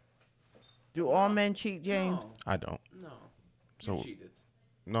 Do all men cheat, James? No. I don't. No. So You cheated.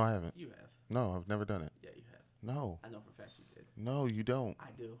 no, I haven't. You have. No, I've never done it. Yeah, you have. No. I know for a fact you did. No, you don't. I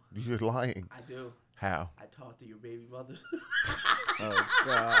do. You're lying. I do. How? I talked to your baby mother. Oh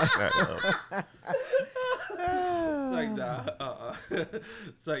God. Shut up. It's like that.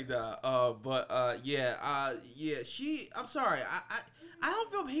 It's like that. Yeah. I'm sorry. I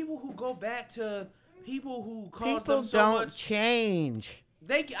don't feel people who go back to people who cause People them so don't much. change.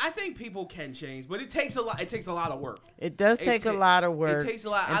 I think people can change, but it takes a lot. It takes a lot of work. It does take a lot of work. It takes a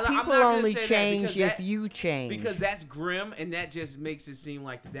lot. And I'm people not gonna only say that change because if that- you change. Because that's grim, and that just makes it seem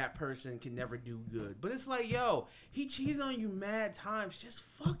like that person can never do good. But it's like, yo, he cheated on you mad times. Just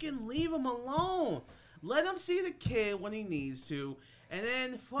fucking leave him alone. Let him see the kid when he needs to, and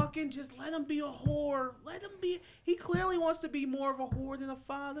then fucking just let him be a whore. Let him be. He clearly wants to be more of a whore than a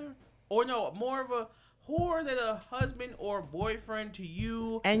father, or no, more of a whore than a husband or boyfriend to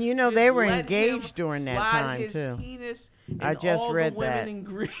you. And you know Just they were let engaged him during that slide time his too. Penis I in just all read the women that. in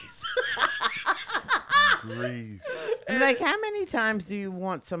Greece. Grease. Like, how many times do you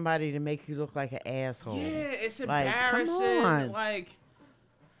want somebody to make you look like an asshole? Yeah, it's Like, embarrassing. come on. Like,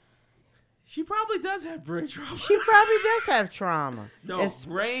 she probably does have brain trauma. She probably does have trauma. No, It's-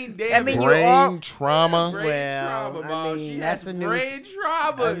 brain damage. I mean, you Brain all- trauma. brain Well, trauma, I Mom. mean, She that's has a new- brain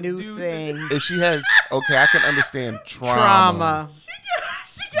trauma. a new due to- thing. If she has, okay, I can understand trauma. Trauma.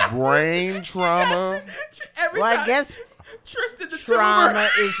 She got Brain trauma. every Well, time I guess Tristan the trauma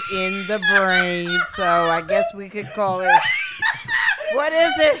tumor. is in the brain, so I guess we could call it. What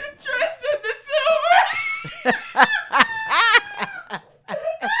is it? Tristan the tumor.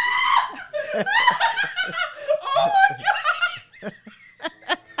 Oh my god.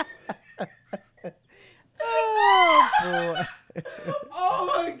 Oh boy! Oh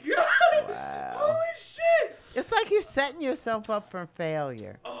my god. Wow. Holy shit. It's like you're setting yourself up for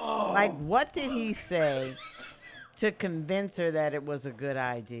failure. Oh. Like, what did he say to convince her that it was a good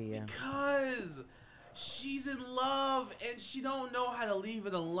idea? Because she's in love and she don't know how to leave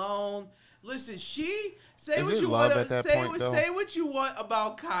it alone. Listen, say Is what it you love want. at that point, though? Say what you want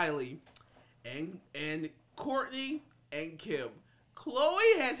about Kylie and Courtney and Kim.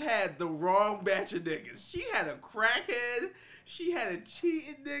 Chloe has had the wrong batch of niggas. She had a crackhead. She had a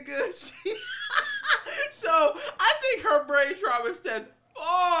cheating nigga. So I think her brain trauma stems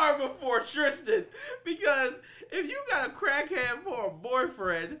far before Tristan, because if you got a crackhead for a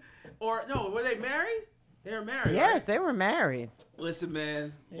boyfriend, or no, were they married? They were married. Yes, right? they were married. Listen,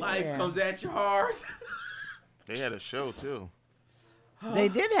 man, life Yeah. comes at you hard. They had a show too. They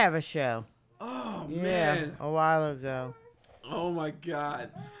did have a show. Oh Yeah, man. a while ago. Oh my god.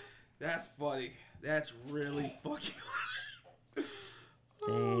 That's funny. That's really fucking funny.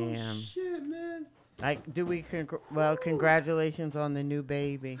 Oh Damn. shit, man. Like, do we? Well, congratulations on the new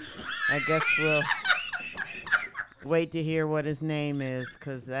baby. I guess we'll wait to hear what his name is,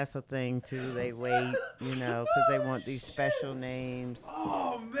 because that's a thing too. They wait, because they want these special names.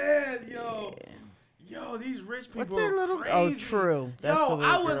 Oh man, yo. Yo, these rich people What's their are little? crazy. Oh, True. That's the Yo,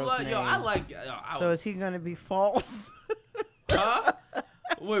 little I would girl's love. name. Yo, I like. Yo, So is he gonna be false? huh?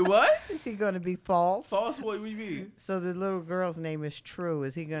 Wait, what? Is he gonna be false? False? What do you mean? So the little girl's name is True.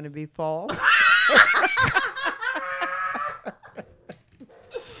 Is he gonna be false?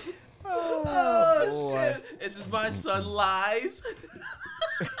 Oh, boy. shit! This is my son lies.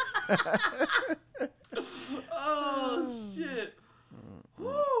 Oh shit!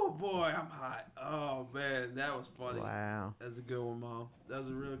 Oh boy, I'm hot. Oh man, that was funny. Wow. That's a good one, Mom. That was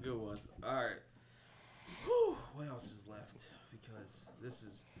a real good one. All right. Whew, what else is left? Because this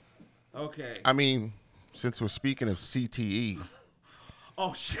is okay. I mean, since we're speaking of CTE,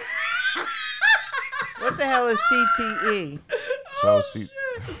 Oh shit! What the hell is CTE? so Oh, C. shit.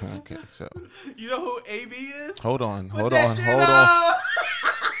 Okay, so You know who AB is? hold on. Put that shit up.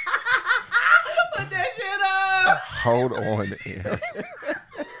 Put that shit up. Hold on. Air.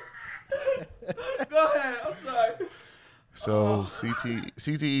 Go ahead. I'm sorry. So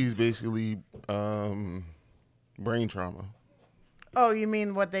CTE is basically brain trauma. Oh, you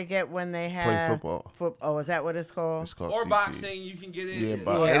mean what they get when they have football. Oh, is that what it's called? It's called Or CTE. boxing, you can get it. Yeah,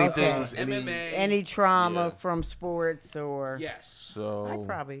 Or anything. okay. MMA. Any trauma Yeah. from sports or? Yes. So I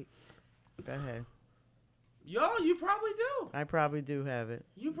probably. Go ahead. Yo, you probably do. I probably do have it.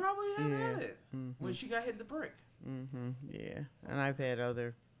 You probably have Yeah. had it when she got hit the brick. Yeah, and I've had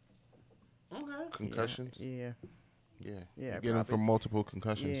other. Okay. concussions. Yeah. Yeah. Yeah, You get them probably. from multiple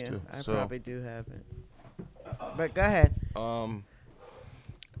concussions Yeah, too. I So probably do have it. But go ahead.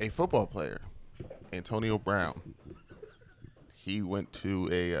 a football player, Antonio Brown. He went to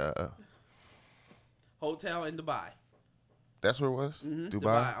a. Hotel in Dubai. That's where it was. Mhm,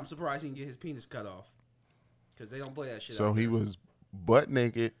 Dubai. I'm surprised he can get his penis cut off. Because they don't play that shit So out he there. was butt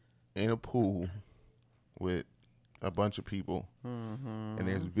naked in a pool with a bunch of people, and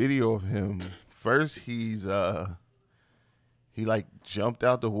there's video of him. First, he like jumped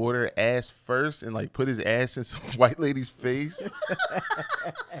out the water ass first and like put his ass in some white lady's face,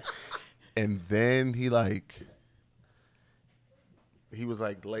 and then he was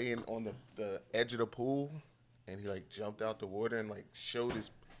like laying on the edge of the pool, and he like jumped out the water and like showed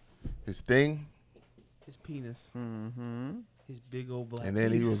his thing, his penis, his big old black. and then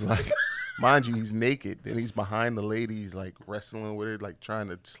penis. he was like. Mind you, he's naked. Then he's behind the lady. He's like wrestling with her, like trying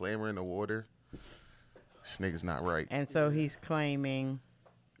to slam her in the water. This nigga's not right. And so he's claiming.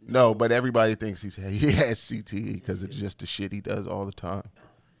 No, but everybody thinks he has CTE because it's just the shit he does all the time.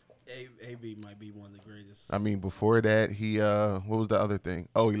 AB might be one of the greatest. I mean, before that, he what was the other thing?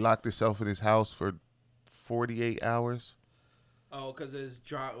 Oh, he locked himself in his house for 48 hours. Oh, because his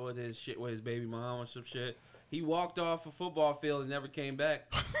drop with his shit with his baby mom or some shit. He walked off a football field and never came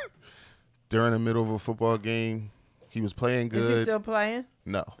back. During the middle of a football game, he was playing good. Is he still playing?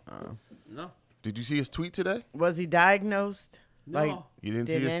 No. No. Did you see his tweet today? Was he diagnosed? No. Like, You didn't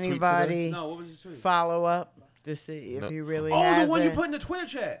see did his tweet anybody today? No, what was his tweet? follow up to see if No. he really Oh, has the one you it? put in the Twitter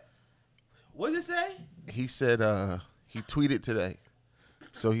chat. What did it say? He said he tweeted today.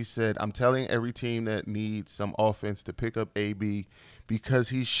 So he said, I'm telling every team that needs some offense to pick up AB because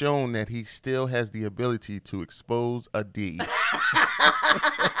he's shown that he still has the ability to expose a D.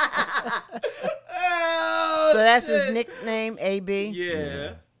 Oh, So that's his shit. nickname, AB?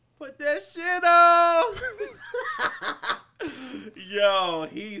 Yeah. Put that shit on. Yo,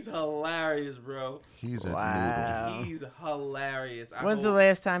 he's hilarious, bro. He's a Wow. He's hilarious. When's the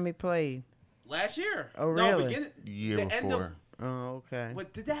last time he played? Last year. Oh, No, really? beginning. year the end before. of. Oh, okay.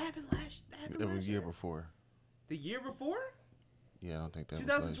 What did that happen last? That happened It was last year year? before. The year before? Yeah, I don't think that was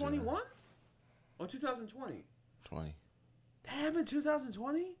 2021 or 2020? 20. That happened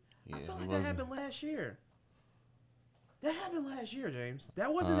 2020. Yeah, I feel it like that wasn't. happened last year. That happened last year, James.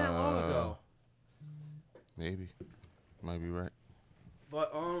 That wasn't that long ago. Maybe. Might be right.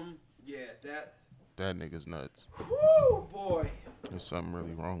 But yeah, that. That nigga's nuts. Whoo, boy. There's something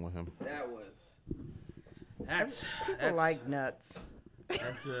really wrong with him. That was. That's People like nuts.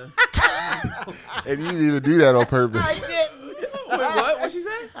 That's And you didn't even do that on purpose. didn't. Wait, what? What'd she say?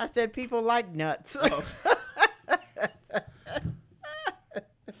 I said people like nuts.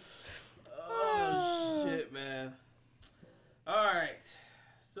 Oh shit, man. All right.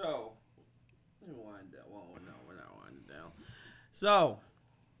 So, let me wind down. Well, no, we're not winding down. So,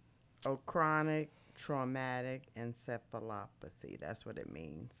 Oh, chronic traumatic encephalopathy. That's what it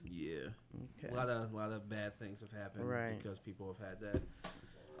means. yeah, Okay. a lot of bad things have happened Right. because people have had that.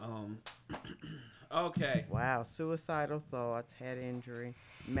 Okay. Wow. Suicidal thoughts, head injury,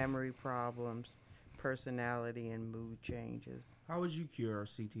 memory problems, personality and mood changes. How would you cure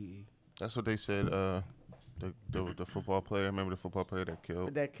CTE? That's what they said. The football player. Remember the football player that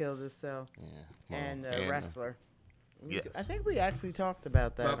killed? That killed himself. Yeah. Well, And the wrestler. Yes. I think we actually talked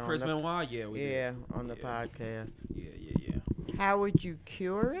about that. About on Chris the, Benoit? Yeah, we did. yeah, on the Yeah. podcast. Yeah. How would you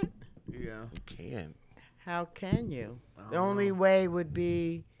cure it? Yeah. You can. How can you? I The don't only know. way would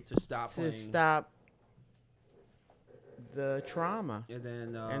be To stop to playing. stop the trauma. And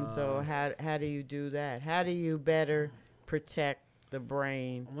then. And so how do you do that? How do you better protect the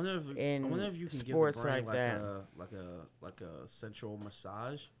brain? I wonder in if you can give the sports brain like that? like a central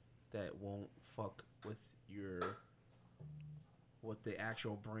massage that won't fuck with the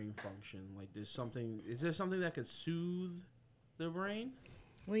actual brain function. Like is there something that could soothe the brain?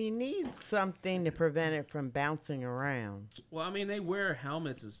 Well, you need something to prevent it from bouncing around. Well, I mean they wear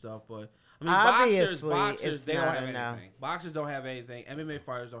helmets and stuff, but I mean Obviously, boxers it's they don't not have enough. anything. Boxers don't have anything. MMA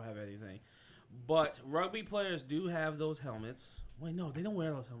fighters don't have anything. But rugby players do have those helmets. Wait, no, they don't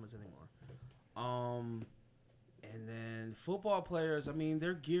wear those helmets anymore. And then football players, I mean,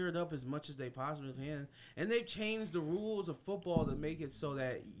 they're geared up as much as they possibly can. And they've changed the rules of football to make it so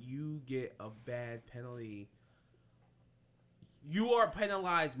that you get a bad penalty. You are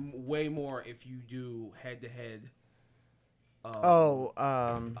penalized way more if you do head-to-head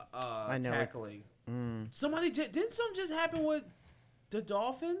I know. tackling. Mm. Didn't something just happen with the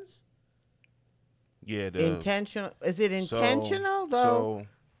Dolphins? Yeah. Intentional? Is it intentional though?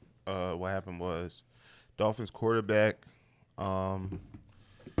 So, what happened was, Dolphins quarterback,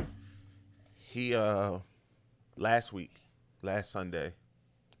 he last Sunday,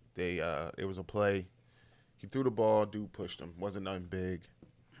 it was a play. He threw the ball, dude pushed him. Wasn't nothing big.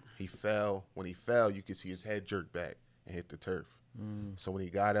 He fell. When he fell, you could see his head jerk back and hit the turf. So when he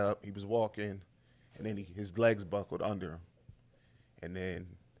got up, he was walking, and then his legs buckled under him. And then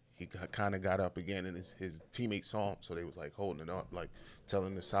he kind of got up again, and his teammates saw him, so they was like holding it up, like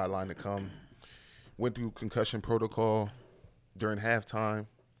telling the sideline to come. went through concussion protocol during halftime.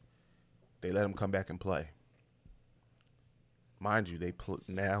 They let him come back and play. Mind you, they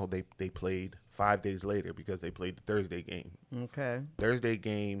played 5 days later because they played the Thursday game. Okay. Thursday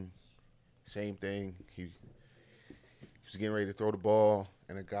game, same thing. He was getting ready to throw the ball,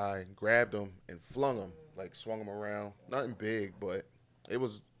 and a guy grabbed him and flung him, like swung him around. Nothing big, but it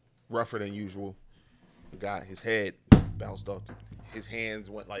was rougher than usual. The guy, his head bounced off. His hands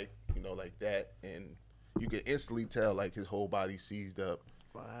went like that, and you could instantly tell like his whole body seized up.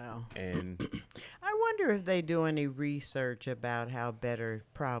 Wow. And I wonder if they do any research about how better,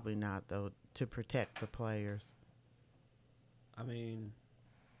 probably not though, to protect the players. I mean,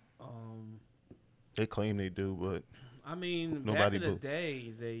 they claim they do, but back in the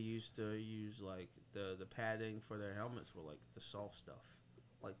day, they used to use like the padding for their helmets were like the soft stuff,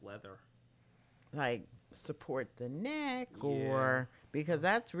 like leather. Like support the neck, or because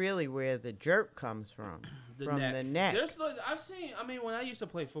that's really where the jerk comes from. The neck. There's like when I used to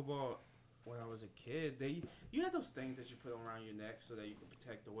play football when I was a kid, you had those things that you put around your neck so that you can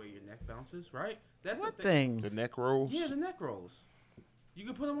protect the way your neck bounces, right? That's what the thing. things? The neck rolls. Yeah, the neck rolls. You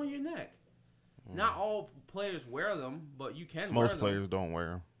can put them on your neck. Not all players wear them, but you can. Most players don't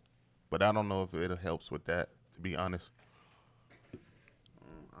wear them, but I don't know if it helps with that. To be honest,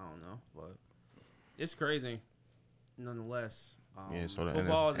 I don't know, but it's crazy. Nonetheless, so the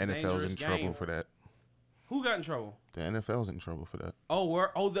football is a NFL's in dangerous trouble game. for that. Who got in trouble? The NFL's in trouble for that.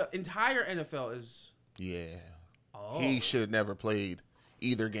 The entire NFL is. Yeah. Oh. He should have never played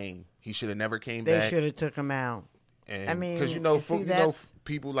either game. He should have never came They back. should have took him out. And, I mean, because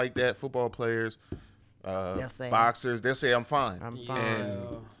people like that, football players, boxers, they'll say, I'm fine. I'm fine.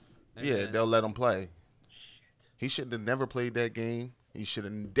 And they'll let him play. Shit. He should have never played that game. He should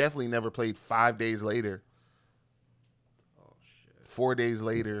have definitely never played 5 days later. 4 days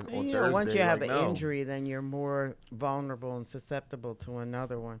later on Thursday. Once you have an injury, then you're more vulnerable and susceptible to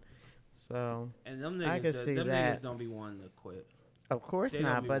another one. So and them I can see that. Niggas don't be wanting to quit. Of course they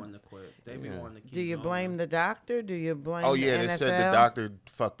not, don't be but wanting to quit. They be wanting to keep do you going. blame the doctor? Do you blame the NFL? they said the doctor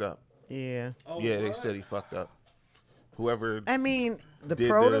fucked up. Yeah. They said he fucked up. Whoever the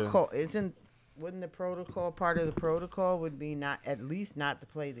protocol wouldn't the protocol, part of the protocol would be not to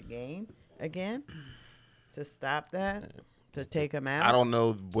play the game again? To stop that? To take him out? I don't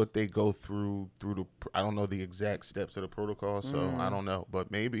know what they go through I don't know the exact steps of the protocol, so I don't know, but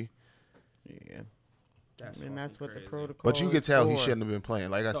maybe. Yeah. That's what the crazy. protocol But you could tell he for. shouldn't have been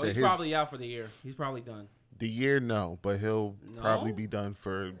playing. Like I said, he's probably out for the year. He's probably done. The year, no, but he'll probably be done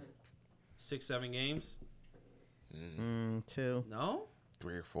for 6-7 games. 2. No?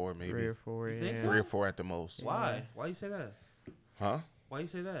 3 or 4, maybe. 3 or 4, You think so? 3 or 4 at the most. Why? Why you say that? Huh? Why you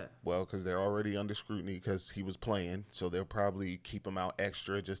say that? Well, because they're already under scrutiny because he was playing, so they'll probably keep him out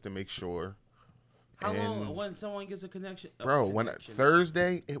extra just to make sure. How long when someone gets a connection?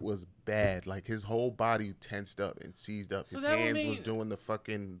 Thursday, it was bad. Like his whole body tensed up and seized up. His hands was doing the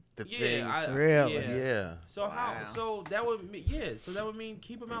thing. Really? Yeah. So how? So that would mean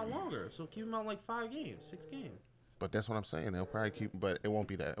keep him out longer. So keep him out like 5 games, 6 games. But that's what I'm saying. They'll probably keep him, but it won't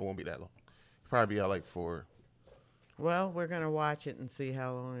be that. It won't be that long. He'll probably be out like 4. Well, we're gonna watch it and see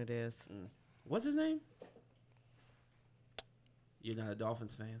how long it is. What's his name? You're not a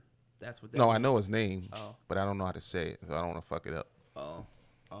Dolphins fan. That's what. I know his name, but I don't know how to say it. So I don't want to fuck it up.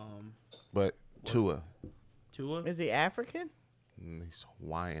 But Tua. Tua? Is he African? He's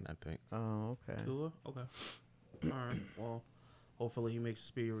Hawaiian, I think. Oh, okay. Tua? Okay. All right. Well, hopefully he makes a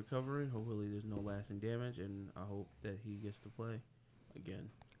speedy recovery. Hopefully there's no lasting damage, and I hope that he gets to play again.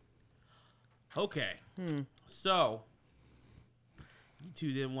 Okay. So, you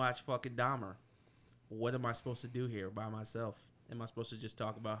two didn't watch fucking Dahmer. What am I supposed to do here by myself? Am I supposed to just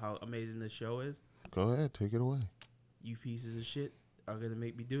talk about how amazing this show is? Go ahead. Take it away. You pieces of shit are going to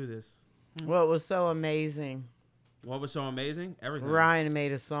make me do this. What was so amazing? What was so amazing? Everything. Ryan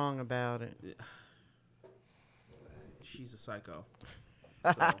made a song about it. She's a psycho.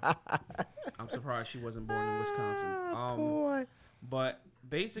 So, I'm surprised she wasn't born in Wisconsin. Boy. But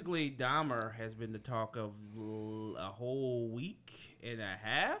basically, Dahmer has been the talk of a whole week and a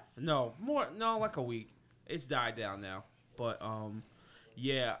half. No, more. No, like a week. It's died down now. But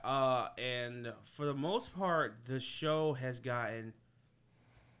and for the most part, the show has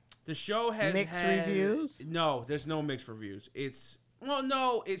mixed reviews. No, there's no mixed reviews. I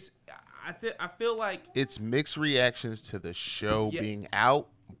feel like it's mixed reactions to the show being out,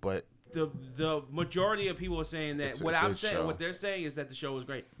 but the majority of people are saying that what they're saying is that the show is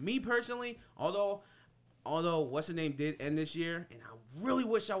great. Me personally, although although what's the name did end this year, and I really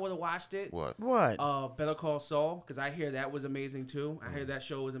wish I would have watched it. What? Better Call Saul, because I hear that was amazing too. I hear that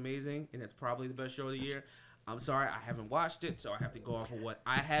show was amazing, and it's probably the best show of the year. I'm sorry, I haven't watched it, so I have to go off of what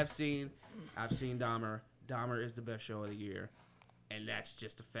I have seen. I've seen Dahmer. Dahmer is the best show of the year, and that's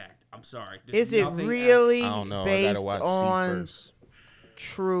just a fact. I'm sorry. Is it really I don't know. I based gotta watch on C first.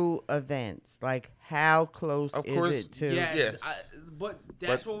 true events? Like, how close Of is course, it to? Yes. But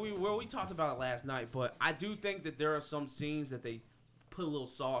that's what we talked about last night. But I do think that there are some scenes that they put a little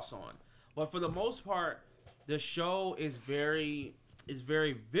sauce on. But for the most part, the show is very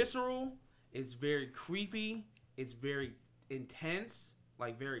visceral. It's very creepy. It's very intense,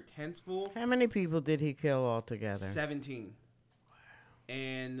 like very tenseful. How many people did he kill altogether? 17.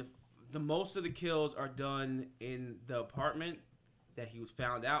 And the most of the kills are done in the apartment that he was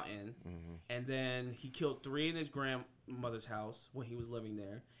found out in. Mm-hmm. And then he killed 3 in his grandmother's house when he was living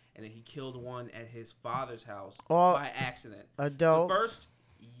there. And then he killed 1 at his father's house by accident. Adults? The first,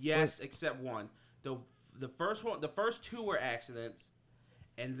 yes, except 1. The first 2 were accidents.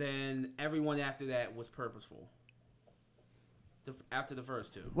 And then everyone after that was purposeful. After the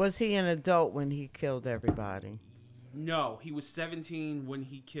first 2. Was he an adult when he killed everybody? No, he was 17 when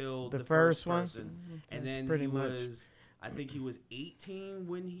he killed the first person. one? And then pretty he much. was, I think he was 18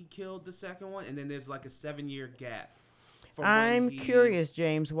 when he killed the second one. And then there's like a 7-year gap. From I'm curious,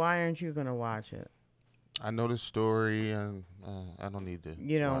 James. Why aren't you going to watch it? I know the story, and I don't need to.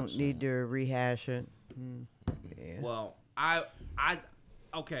 You don't need to rehash it. Yeah. Well,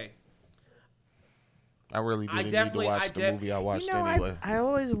 okay. I really didn't need to watch the movie I watched anyway. I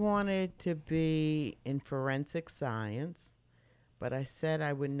always wanted to be in forensic science, but I said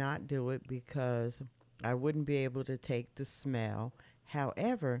I would not do it because I wouldn't be able to take the smell.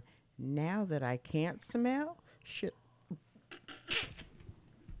 However, now that I can't smell, shit.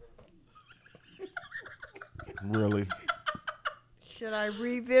 Really? Should I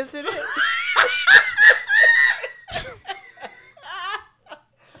revisit it?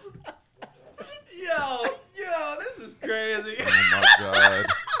 Yo, this is crazy. Oh my god.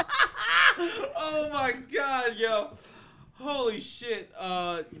 Oh my god, yo. Holy shit.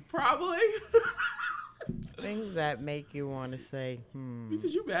 Probably. Things that make you want to say,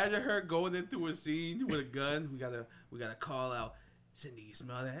 Because you imagine her going into a scene with a gun. We gotta call out, Cindy, you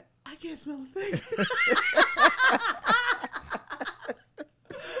smell that? I can't smell a thing.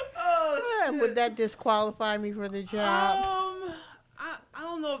 Would that disqualify me for the job? I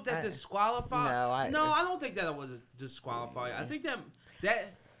don't know if that disqualifies. No, I don't think that was a disqualifying. I think that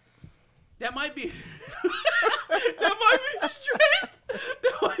might be that might be a strength.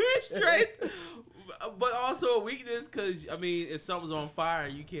 That might be a strength, but also a weakness. Because I mean, if something's on fire,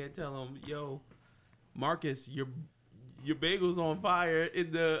 you can't tell them, "Yo, Marcus, your bagel's on fire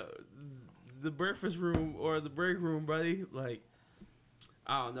in the breakfast room or the break room, buddy." Like,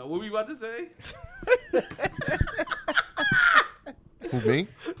 I don't know. What were you about to say? Who, me?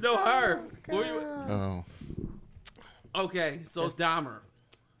 No, her. Oh. Okay, so Dahmer.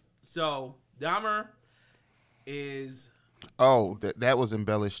 So Dahmer is. Oh, that was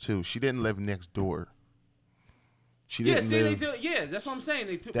embellished too. She didn't live next door. She didn't live. Yeah, that's what I'm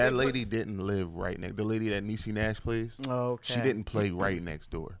saying. That lady didn't live right next. The lady that Niecy Nash plays. Okay. She didn't play right next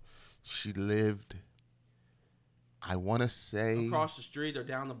door. She lived. I want to say across the street or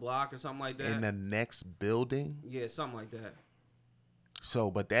down the block or something like that. In the next building. Yeah, something like that.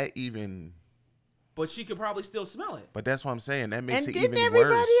 So, but that even. But she could probably still smell it. But that's what I'm saying. That makes it even worse. And didn't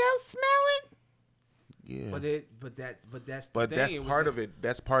everybody else smell it? Yeah. But that's part of it.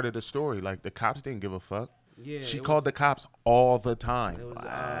 That's part of the story. Like, the cops didn't give a fuck. Yeah. She called the cops all the time. It was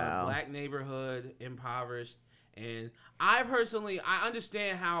a black neighborhood, impoverished. And I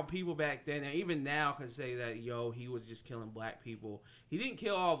understand how people back then, and even now, can say that, he was just killing black people. He didn't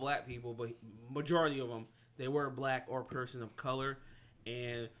kill all black people, but majority of them, they were black or person of color.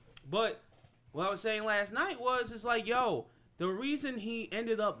 But what I was saying last night was, it's like, the reason he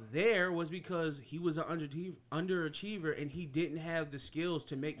ended up there was because he was an underachiever and he didn't have the skills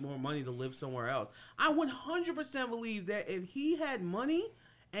to make more money to live somewhere else. I 100% believe that if he had money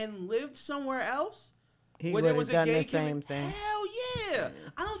and lived somewhere else, he would have done the same thing. Hell yeah.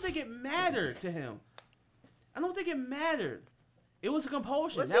 I don't think it mattered to him. I don't think it mattered. It was a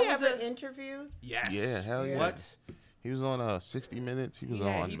compulsion. Was he ever interviewed? Yes. Yeah, hell yeah. What? He was on 60 Minutes. He was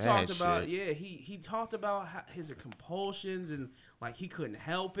on he mad talked shit. about he talked about his compulsions and like he couldn't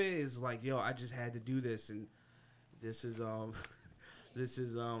help it. It's like, I just had to do this, and this is what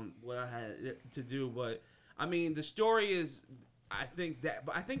I had to do. But I mean, the story is, I think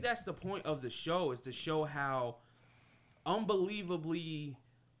that's the point of the show, is to show how unbelievably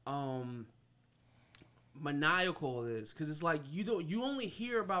maniacal it is, because it's like you only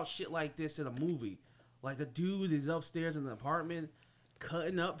hear about shit like this in a movie, like a dude is upstairs in the apartment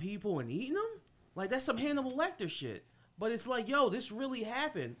cutting up people and eating them. Like that's some Hannibal Lecter shit. But it's like, yo, this really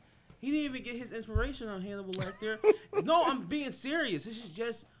happened. He didn't even get his inspiration on Hannibal Lecter. No, I'm being serious. This is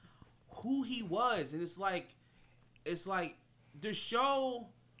just who he was, and it's like the show.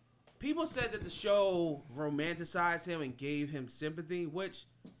 People said that the show romanticized him and gave him sympathy, which,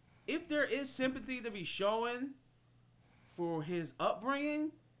 if there is sympathy to be shown for his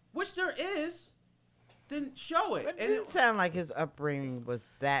upbringing, which there is, then show it. But it And didn't sound like his upbringing was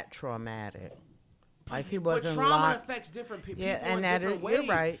that traumatic. Like he wasn't but trauma locked. affects different people. Yeah, and in that different is, ways. you're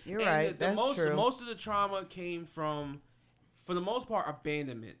right. You're And right. That's true. Most of the trauma came from, for the most part,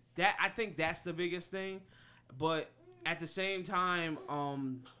 abandonment. That I think that's the biggest thing. But at the same time,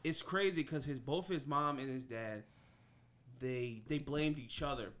 it's crazy because both his mom and his dad, they blamed each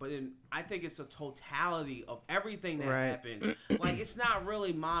other. But I think it's a totality of everything that happened. Like, it's not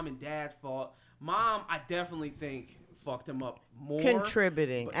really mom and dad's fault. Mom, I definitely think, fucked him up more.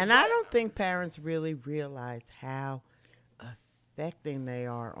 Contributing. And I don't think parents really realize how affecting they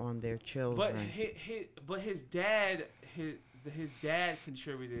are on their children. But his dad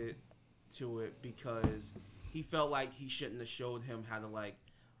contributed to it because he felt like he shouldn't have showed him how to, like,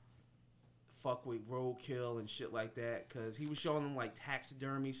 fuck with roadkill and shit like that, because he was showing him, like,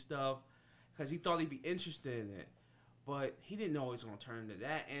 taxidermy stuff because he thought he'd be interested in it, but he didn't know he was gonna turn into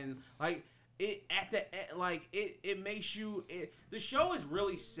that. And like it makes you, the show is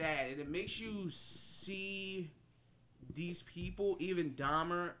really sad, and it makes you see these people, even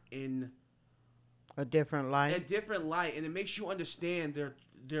Dahmer, in a different light. And it makes you understand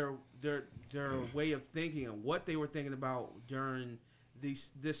their way of thinking and what they were thinking about during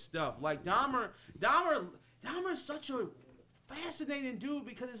this stuff. Like Dahmer's such a fascinating dude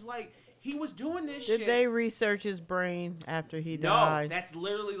because it's like he was doing this shit. Did they research his brain after he No, died? that's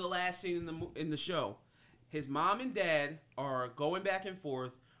literally the last scene in the show. His mom and dad are going back and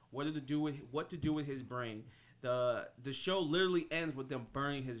forth what to do with his brain. The show literally ends with them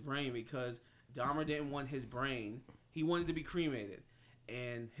burning his brain because Dahmer didn't want his brain. He wanted to be cremated.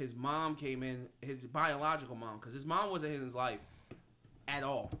 And his mom came in, his biological mom, because his mom wasn't in his life at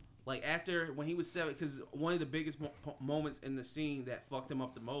all. Like, when he was 7, because one of the biggest moments in the scene that fucked him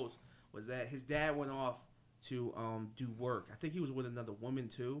up the most was that his dad went off to do work. I think he was with another woman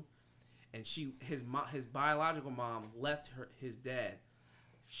too, and his biological mom left his dad.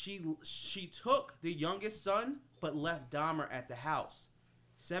 She took the youngest son, but left Dahmer at the house,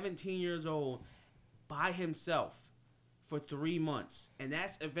 17 years old, by himself for 3 months. And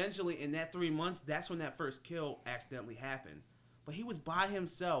that's eventually, in that 3 months, that's when that first kill accidentally happened. But he was by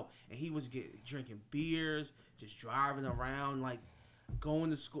himself, and he was drinking beers, just driving around, like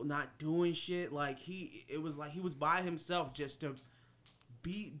going to school, not doing shit. Like it was like he was by himself just to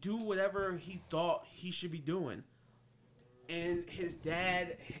do whatever he thought he should be doing. And his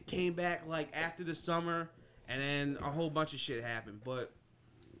dad came back like after the summer, and then a whole bunch of shit happened. But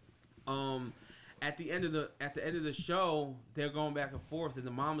at the end of the show, they're going back and forth, and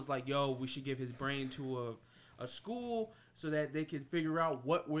the mom was like, "Yo, we should give his brain to a school so that they can figure out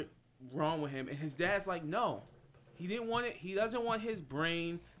what went wrong with him." And his dad's like, "No, he didn't want it. He doesn't want his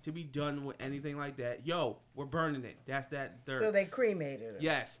brain to be done with anything like that. Yo, we're burning it. That's that." So they cremated it.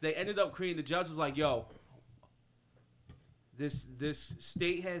 Yes, they ended up cremating. The judge was like, "Yo, this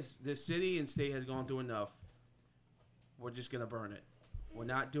city and state has gone through enough. We're just gonna burn it. We're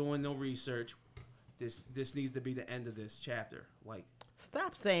not doing no research. This needs to be the end of this chapter." Like,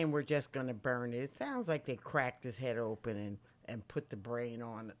 stop saying we're just gonna burn it. It sounds like they cracked his head open and put the brain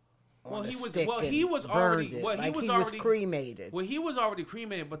on. He was already cremated. Well, he was already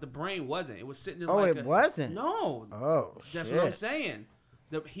cremated, but the brain wasn't. It was sitting in it wasn't? No. Oh, that's shit. what I'm saying.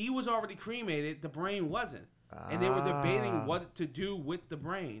 He was already cremated. The brain wasn't. And they were debating what to do with the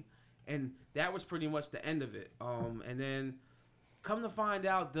brain. And that was pretty much the end of it. And then come to find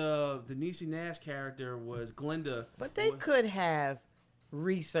out the Niecy Nash character was Glenda. But they could have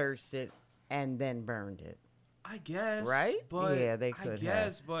researched it and then burned it. I guess. Right? But yeah, they could have. I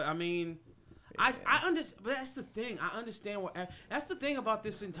guess, but I mean, I understand. But that's the thing. I understand that's the thing about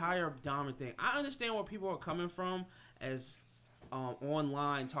this entire Dahmer thing. I understand where people are coming from as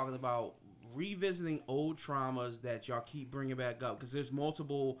online talking about revisiting old traumas that y'all keep bringing back up, because there's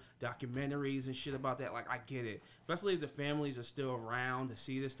multiple documentaries and shit about that. Like, I get it, especially if the families are still around to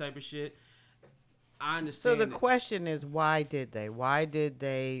see this type of shit. I understand. So the question is, why did they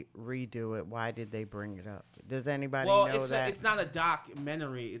redo it? Why did they bring it up? Does anybody know that? It's not a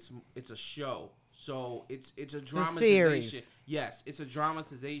documentary. It's a show. So it's a series. dramatization. Yes, it's a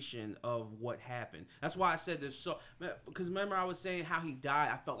dramatization of what happened. That's why I said there's so, because remember I was saying how he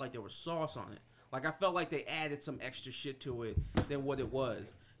died. I felt like there was sauce on it. Like I felt like they added some extra shit to it than what it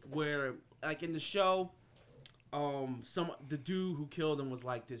was. Where like in the show, the dude who killed him was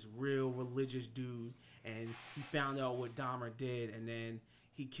like this real religious dude, and he found out what Dahmer did, and then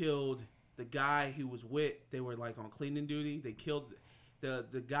he killed the guy he was with. They were like on cleaning duty. They killed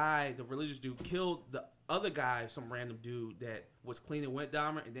the guy, the religious dude, killed the other guy, some random dude that was cleaning with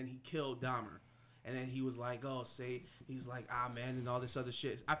Dahmer, and then he killed Dahmer. And then he was like, he's like, man, and all this other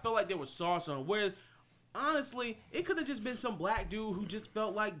shit. I felt like there was sauce on it, where honestly, it could have just been some black dude who just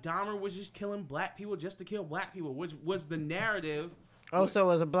felt like Dahmer was just killing black people just to kill black people, which was the narrative. Oh, so it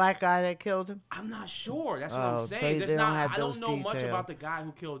was a black guy that killed him? I'm not sure. That's what I'm saying. I don't know much about the guy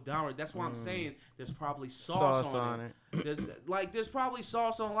who killed Dahmer. That's why I'm saying there's probably sauce on it. There's probably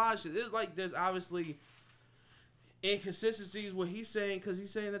sauce on a lot of shit. There's obviously inconsistencies what he's saying, because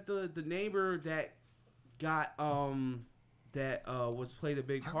he's saying that the neighbor that got was played a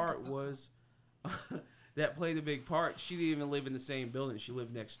big part was that played a big part. She didn't even live in the same building. She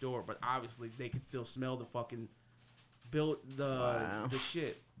lived next door, but obviously they could still smell the fucking the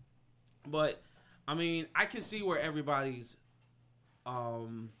shit. But I mean, I can see where everybody's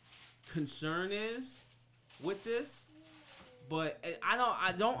concern is with this, but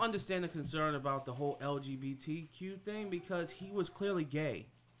I don't understand the concern about the whole LGBTQ thing, because he was clearly gay.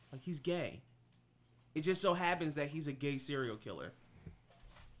 Like, he's gay. It just so happens that he's a gay serial killer.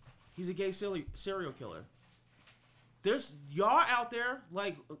 He's a gay serial killer. There's y'all out there,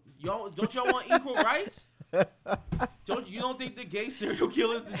 like, don't y'all want equal rights? You don't think the gay serial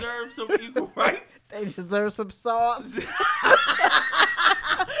killers deserve some equal rights? They deserve some sauce.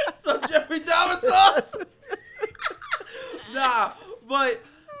 Some Jeffrey Dahmer sauce. Nah, but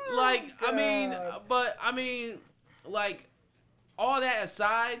like, I mean, like, all that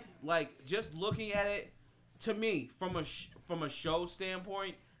aside, like, just looking at it, to me, from a show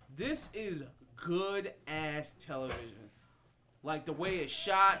standpoint, this is good ass television. Like, the way it's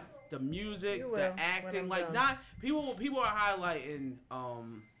shot, the music, the acting, like, not people are highlighting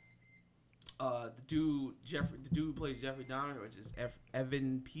the dude who plays Jeffrey Dahmer, which is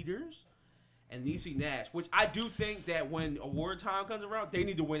Evan Peters, and Niecy Nash, which I do think that when award time comes around, they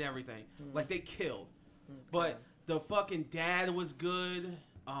need to win everything. Like, they killed. But the fucking dad was good.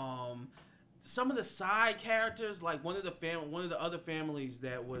 Some of the side characters, like one of the other families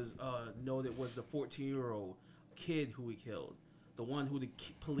that was noted was the 14-year-old kid who he killed. The one who the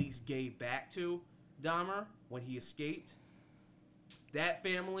police gave back to Dahmer when he escaped. That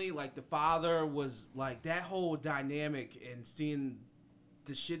family, like, the father was like, that whole dynamic and seeing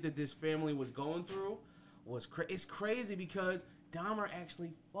the shit that this family was going through was it's crazy, because Dahmer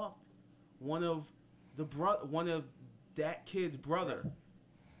actually fucked one of that kid's brother.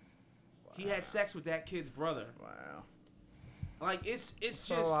 Wow. He had sex with that kid's brother. Wow. Like, it's just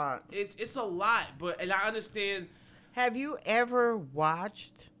a lot. It's a lot, and I understand. Have you ever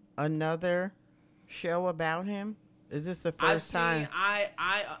watched another show about him? Is this the first time?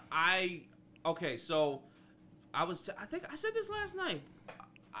 Okay, so I think I said this last night.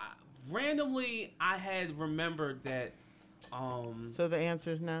 Randomly, I had remembered that. So the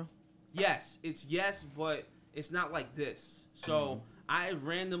answer is no? Yes, it's yes, but it's not like this. So I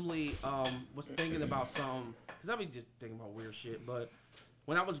randomly was thinking about some, because I be just thinking about weird shit, but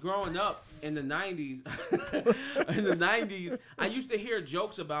when I was growing up in the 90s, I used to hear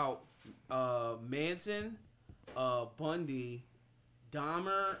jokes about Manson, Bundy,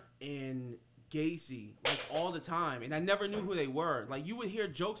 Dahmer, and Gacy, like, all the time, and I never knew who they were. Like, you would hear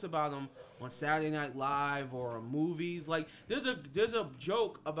jokes about them on Saturday Night Live or movies. Like, there's a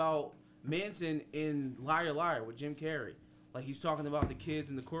joke about Manson in Liar Liar with Jim Carrey. Like, he's talking about the kids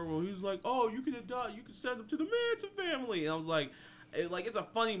in the courtroom. He's like, "Oh, you could have died. You could send them to the Manson family." And I was like, it's a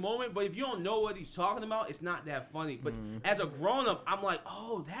funny moment, but if you don't know what he's talking about, it's not that funny. But as a grown-up, I'm like,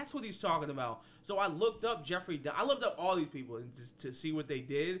 oh, that's what he's talking about. So I looked up I looked up all these people just to see what they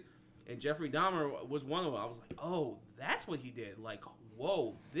did, and Jeffrey Dahmer was one of them. I was like, oh, that's what he did. Like,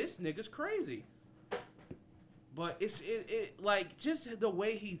 whoa, this nigga's crazy. But it's like, just the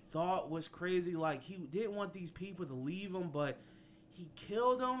way he thought was crazy. Like, he didn't want these people to leave him, but he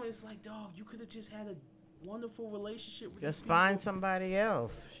killed them. It's like, dog, you could have just had a wonderful relationship with just find somebody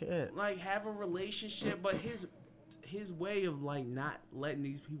else. Shit. Like, have a relationship, but his way of, like, not letting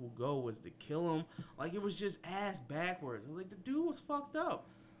these people go was to kill them. Like, it was just ass backwards. Like, the dude was fucked up.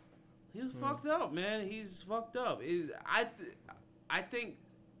 He was fucked up, man. He's fucked up.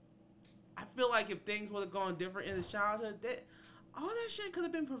 I feel like if things would have gone different in his childhood, all that shit could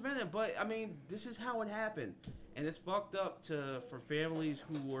have been prevented. But I mean, this is how it happened, and it's fucked up for families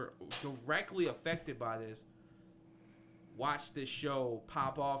who were directly affected by this. Watch this show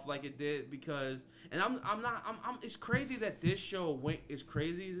pop off like it did because, and I'm it's crazy that this show went as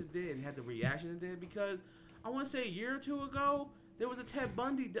crazy as it did and had the reaction it did because I want to say a year or two ago there was a Ted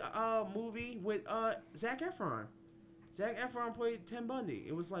Bundy movie with Zac Efron. Zac Efron played Ted Bundy.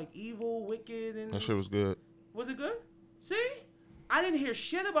 It was like evil, wicked, and That shit was good. Was it good? See, I didn't hear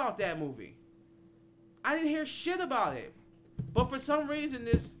shit about that movie. I didn't hear shit about it, but for some reason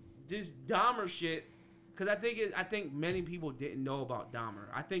this Dahmer shit. Because I think many people didn't know about Dahmer.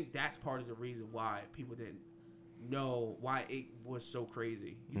 I think that's part of the reason why people didn't know why it was so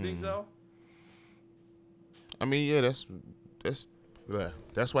crazy. You think so? I mean, yeah, that's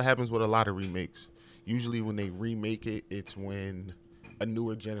what happens with a lot of remakes. Usually, when they remake it, it's when a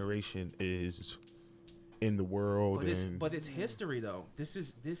newer generation is in the world. But it's history though.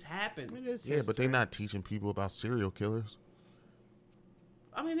 This happened. It is Yeah, history. but they're not teaching people about serial killers.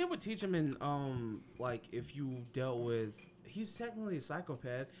 I mean, they would teach him in like if you dealt with. He's technically a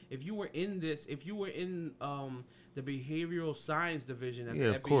psychopath. If you were in the behavioral science division at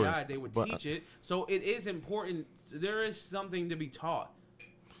the FBI, course. they would teach it. So it is important. There is something to be taught.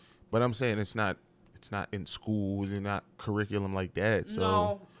 But I'm saying it's not in schools and not curriculum like that. So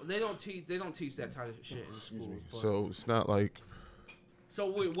No, they don't teach. They don't teach that type of shit in schools. So it's not like. So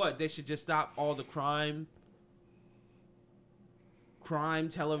wait, what? They should just stop all the crime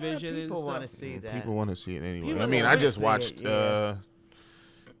television and people want to stuff. see that. People want to see it anyway. People I mean, wanna I just see watched it, yeah.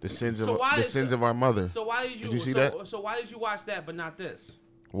 the sins So why of the is sins the- of our mother. So why did you see that? So why did you watch that but not this?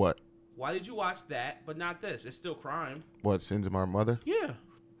 What? Why did you watch that but not this? It's still crime. What sins of our mother? Yeah.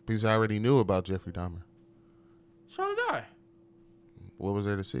 Because I already knew about Jeffrey Dahmer. So did I. What was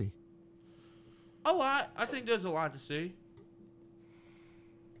there to see? A lot. I think there's a lot to see.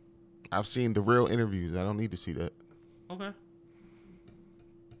 I've seen the real interviews. I don't need to see that. Okay.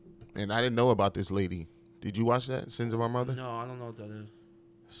 And I didn't know about this lady. Did you watch that, Sins of Our Mother? No, I don't know what that is.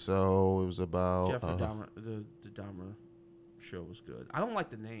 So it was about Jeffrey Dahmer. The Dahmer show was good. I don't like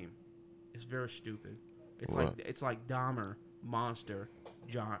the name. It's very stupid. It's like Dahmer monster.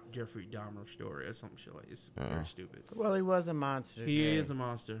 Jeffrey Dahmer story or some shit like. It's very stupid. Well, he was a monster. He Jay. is a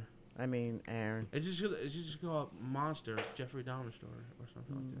monster. I mean, Aaron. It's just called Monster Jeffrey Dahmer story or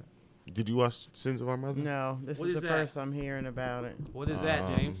something like that. Did you watch Sins of Our Mother? No, this What is is the that? first I'm hearing about it. What is that,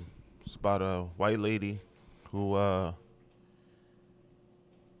 James? It's about a white lady who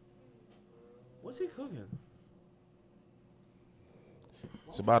What's he cooking?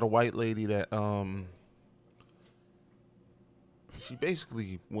 it's about a white lady that she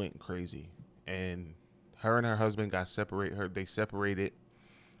basically went crazy, and her and her husband got separated. They separated,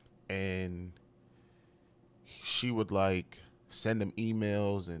 and she would like send him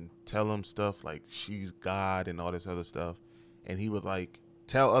emails and tell him stuff like she's God and all this other stuff, and he would like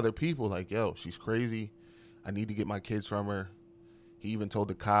tell other people like, yo, she's crazy, I need to get my kids from her. He even told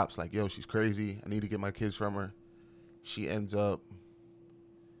the cops like, yo, she's crazy, I need to get my kids from her. She ends up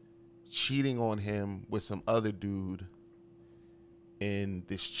cheating on him with some other dude in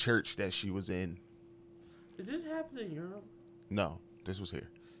this church that she was in. Did this happen in Europe? No, this was here.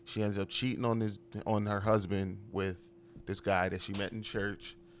 She ends up cheating on her husband with this guy that she met in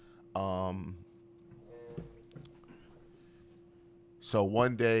church. So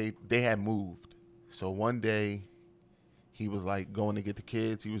one day they had moved. So one day he was like going to get the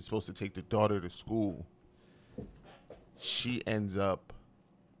kids. He was supposed to take the daughter to school. She ends up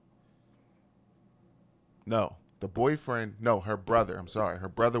her brother. I'm sorry. Her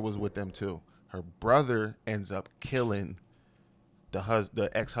brother was with them too. Her brother ends up killing the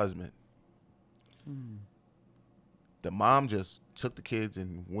ex-husband. The mom just took the kids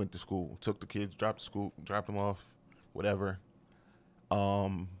and went to school. Took the kids, dropped them off, whatever.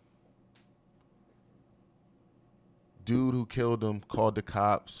 Dude who killed him called the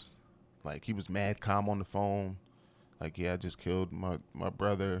cops. Like, he was mad calm on the phone. Like, yeah, I just killed my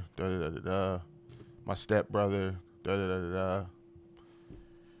brother, da-da-da-da-da. My stepbrother, da-da-da-da-da.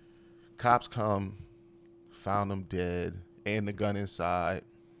 Cops come, found him dead, and the gun inside.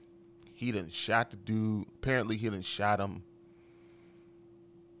 He done shot the dude. Apparently, he done shot him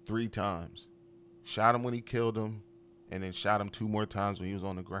 3 times. Shot him when he killed him, and then shot him 2 more times when he was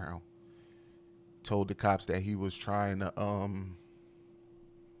on the ground. Told the cops that he was trying to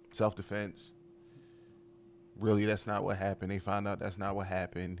self-defense. Really, that's not what happened. They found out that's not what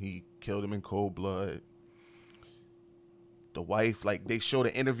happened. He killed him in cold blood. The wife, like, they showed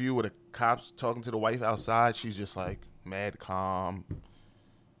an interview with the cops talking to the wife outside. She's just like mad calm.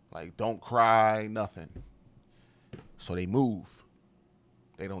 Like, don't cry, nothing. So they move.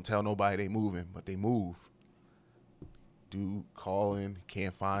 They don't tell nobody they moving, but they move. Dude calling,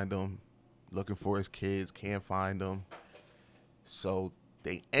 can't find them. Looking for his kids, can't find them. So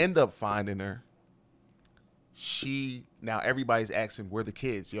they end up finding her. Now everybody's asking, where the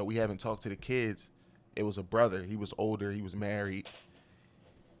kids? Yo, we haven't talked to the kids. It was a brother. He was older. He was married.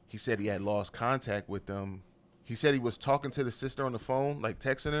 He said he had lost contact with them. He said he was talking to the sister on the phone, like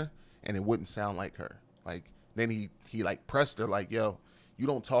texting her, and it wouldn't sound like her. Like, then he like pressed her, like, yo, you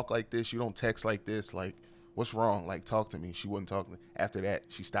don't talk like this. You don't text like this. Like, what's wrong? Like, talk to me. She wouldn't talk to me. After that,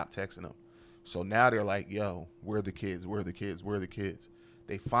 she stopped texting him. So now they're like, yo, where are the kids? Where are the kids? Where are the kids?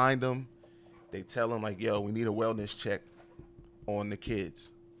 They find them. They tell them, like, yo, we need a wellness check on the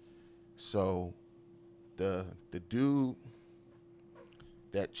kids. So the dude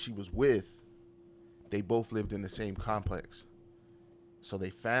that she was with, they both lived in the same complex. So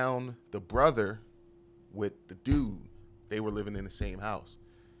they found the brother with the dude. They were living in the same house.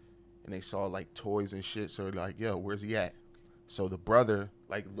 And they saw, like, toys and shit. So they're like, yo, where's he at? So the brother,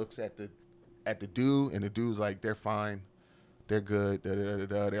 like, looks at the dude, and the dude's like, they're fine. They're good. Da, da, da,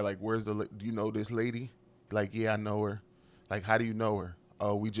 da. They're like, do you know this lady? Like, yeah, I know her. Like, how do you know her?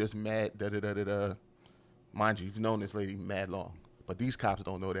 Oh, we just met. Da, da, da, da, da. Mind you, you've known this lady mad long. But these cops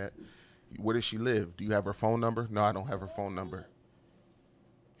don't know that. Where does she live? Do you have her phone number? No, I don't have her phone number.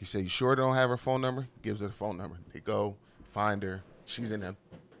 He said, you sure don't have her phone number? Gives her the phone number. They go, find her. She's in the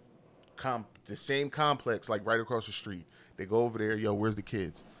same complex, like right across the street. They go over there. Yo, where's the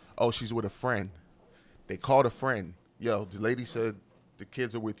kids? Oh, she's with a friend. They called a friend. Yo, the lady said the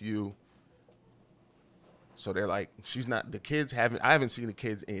kids are with you. So they're like, I haven't seen the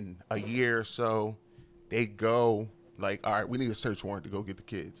kids in a year or so. They go, like, all right, we need a search warrant to go get the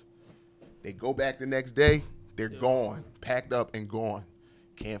kids. They go back the next day. They're gone, packed up and gone.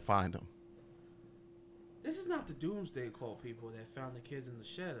 Can't find them. This is not the doomsday call people that found the kids in the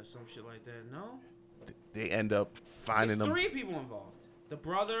shed or some shit like that, no? They end up finding them. There's 3 people involved. The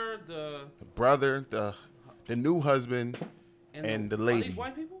brother, the new husband, and the lady. Are these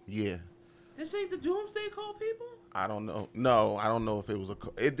white people? Yeah. This ain't the doomsday call people? I don't know. No, I don't know if it was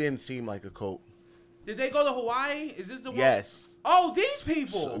it didn't seem like a cult. Did they go to Hawaii? Is this the one? Yes. Oh, these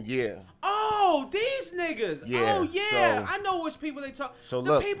people. So, yeah. Oh, these niggas. Yeah. Oh, yeah. So, I know which people they talk. So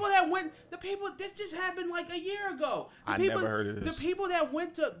the look. This just happened like a year ago. Never heard of this. The people that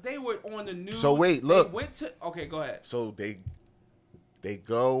they were on the news. So wait, look. Okay, go ahead. So they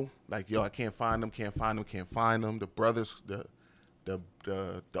go, like, yo, I can't find them. The brothers, the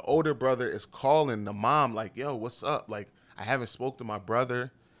older brother is calling the mom, like, yo, what's up? Like, I haven't spoke to my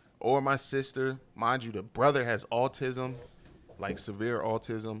brother or my sister. Mind you, the brother has autism, like severe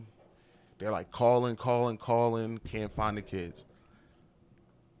autism. They're like calling, can't find the kids.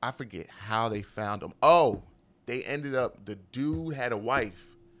 I forget how they found them. Oh, they ended up, the dude had a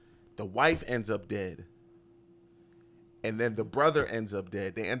wife. The wife ends up dead. And then the brother ends up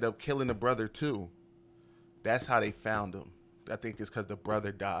dead. They end up killing the brother too. That's how they found him. I think it's because the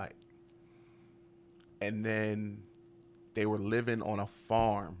brother died. And then they were living on a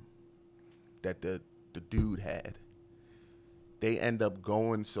farm that the dude had. They end up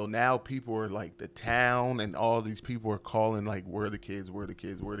going, so now people are like, the town and all these people are calling, like, where are the kids? Where are the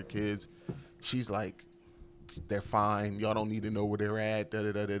kids? Where are the kids? She's like, they're fine. Y'all don't need to know where they're at. Da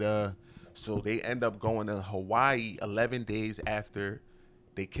da da da da. So they end up going to Hawaii 11 days after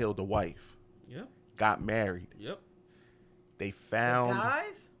they killed the wife. Yep. Got married. Yep. They found. The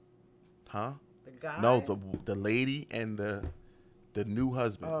guys? Huh? The guys? No, the lady and the new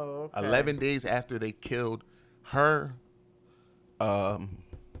husband. Oh, okay. 11 days after they killed her,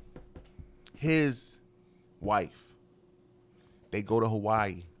 his wife. They go to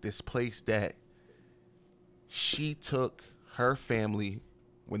Hawaii, this place that she took her family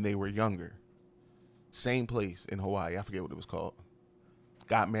when they were younger. Same place in Hawaii. I forget what it was called.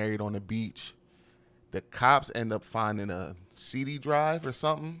 Got married on the beach. The cops end up finding a CD drive or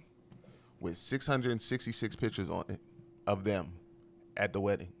something with 666 pictures on it of them at the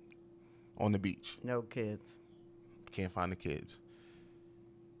wedding on the beach. No kids. Can't find the kids.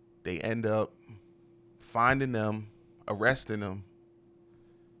 They end up finding them, arresting them,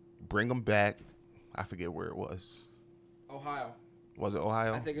 bring them back. I forget where it was. Ohio. Was it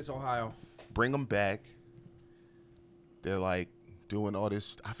Ohio? I think it's Ohio. Bring them back. They're like doing all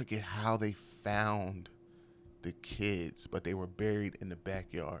this. I forget how they found the kids, but they were buried in the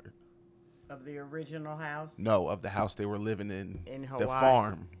backyard. Of the original house? No, of the house they were living in. In Hawaii? The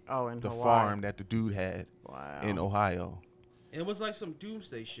farm. Oh, in the Hawaii. farm that the dude had. Wow. In Ohio. And it was like some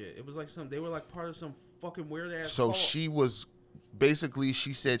doomsday shit. It was like they were like part of some fucking weird ass So cult. she was, basically,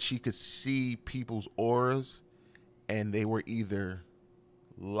 she said she could see people's auras, and they were either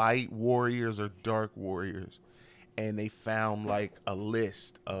light warriors or dark warriors, and they found like a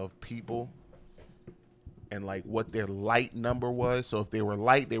list of people and like what their light number was. So if they were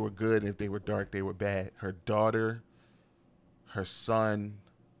light, they were good. If they were dark, they were bad. Her daughter, her son,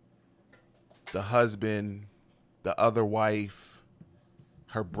 the husband, the other wife,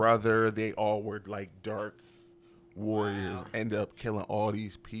 her brother, they all were like dark warriors. Wow. Ended up killing all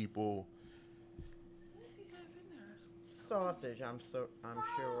these people. Sausage, I'm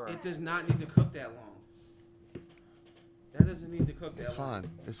sure. It does not need to cook that long. That doesn't need to cook that It's long.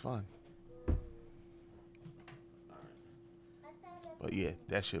 fine. It's fine. But yeah,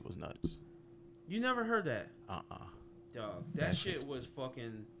 that shit was nuts. You never heard that? That Dog, that shit was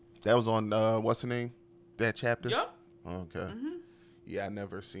fucking... That was on, what's the name? That chapter? Yup. Okay. Mm-hmm. Yeah, I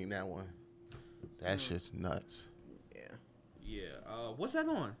never seen that one. That shit's nuts. Yeah. What's that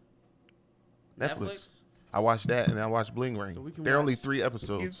on? Netflix. I watched that and I watched Bling Ring. So we can They're only watch- 3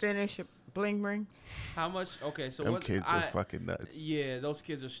 episodes. You finish Bling Ring? How much? Okay, so Them what? kids are fucking nuts. Yeah, those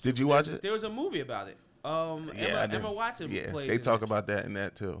kids are stupid. Did you watch it? There was a movie about it. Yeah, Emma Watson yeah, played they in talk it. about that in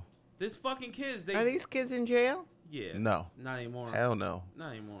that too. This fucking kids. Are these kids in jail? Yeah. No. Not anymore. Hell no.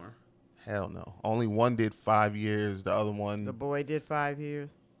 Not anymore. Hell no. Only one did 5 years. The other one. The boy did 5 years.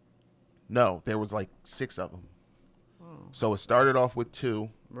 No, there was like 6 of them. Oh. So it started off with 2.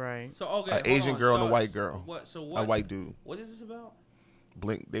 Right. So okay, An hold Asian on. girl and So- a white girl. What? So what? A white dude. What is this about?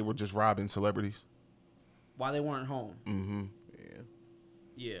 Blink. They were just robbing celebrities. Why they weren't home? Mm-hmm.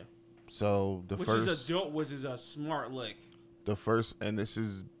 Yeah. So Which is a smart lick. the first, and this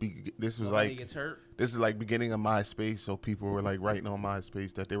was Nobody gets hurt. This is like beginning of MySpace. So people were like writing on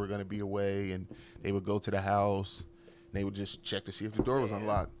MySpace that they were gonna be away, and they would go to the house. And they would just check to see if the door was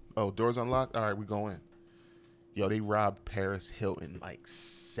unlocked. Oh, door's unlocked. All right, we go in. Yo, they robbed Paris Hilton like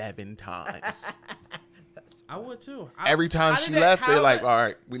 7 times. I would too. Every time she left, they're like, all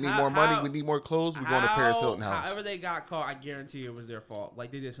right, we need more money. We need more clothes. We're going to Paris Hilton house. However they got caught, I guarantee it was their fault. Like,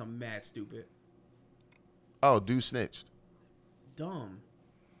 they did some mad stupid. Oh, dude snitched. Dumb.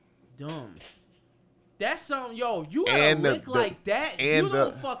 That's something, yo, you got And a lick like that, and you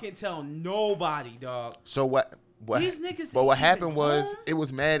don't fucking tell nobody, dog. So what? These niggas But what ain't happened even was, home? it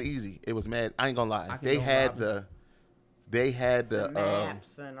was mad easy. It was mad. I ain't gonna lie. I can They go had rob the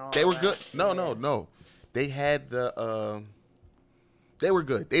maps and all they were that. good. No. They had they were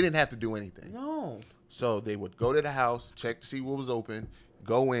good. They didn't have to do anything. No. So they would go to the house, check to see what was open,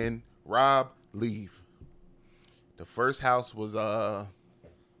 go in, rob, leave. The first house was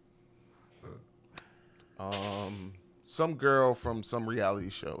some girl from some reality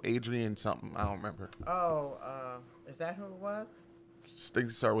show, Adrian something. I don't remember. Oh, is that who it was?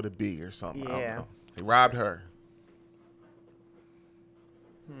 Things start with a B or something. I don't Yeah. know. They robbed her.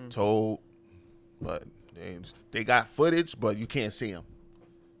 Told, but they got footage, but you can't see them.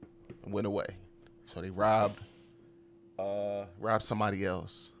 And went away. So they robbed somebody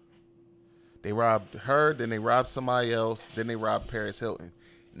else. They robbed her, then they robbed somebody else, then they robbed Paris Hilton.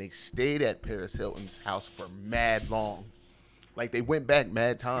 And they stayed at Paris Hilton's house for mad long. Like, they went back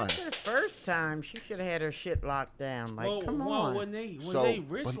mad times. After the first time, she should have had her shit locked down. Like, come on. When they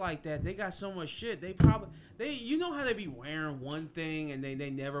rich but- like that, they got so much shit. They you know how they be wearing one thing and they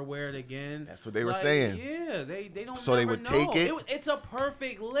never wear it again. That's what they were Like, saying. Yeah, they don't. So they never would know. take it. It's a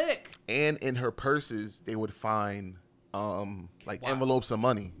perfect lick. And in her purses, they would find like envelopes of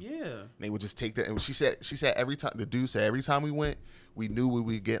money. Yeah. And they would just take that. And she said every time, the dude said every time we went, we knew we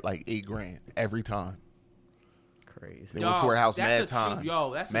would get like $8,000 every time. Crazy. They went to her house mad that's times.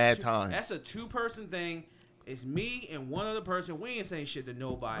 Times. That's a 2-person thing. It's me and one other person. We ain't saying shit to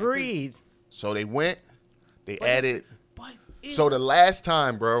nobody. Greed. So they went, they But added. it's- So the last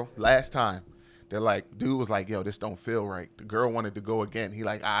time, they're like, dude was like, yo, this don't feel right. The girl wanted to go again. He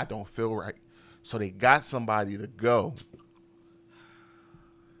like, I don't feel right. So they got somebody to go.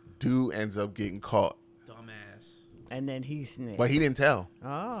 Dude ends up getting caught. Dumbass. And then he snitched. But he didn't tell.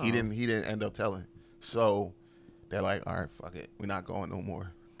 Oh. He didn't end up telling. So they're like, all right, fuck it. We're not going no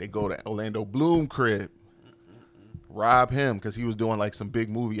more. They go to Orlando Bloom crib. Rob him because he was doing like some big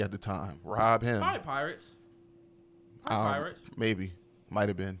movie at the time. Rob him. Probably pirates. Pirates. Maybe. Might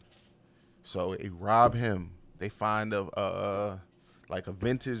have been. So they rob him. They find like a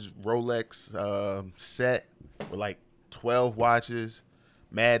vintage Rolex set with like 12 watches,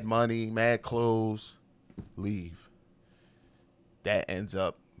 mad money, mad clothes, leave. That ends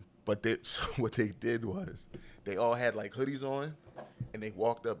up, but what they did was they all had like hoodies on and they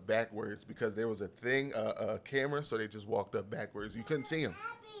walked up backwards because there was a camera, so they just walked up backwards. You couldn't see him.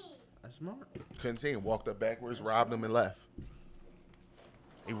 That's smart. Couldn't see him. Walked up backwards, robbed him, and left.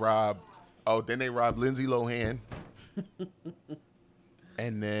 Then they robbed Lindsay Lohan.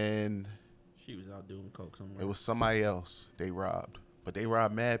 And then She was out doing coke somewhere. it was somebody else they robbed. But they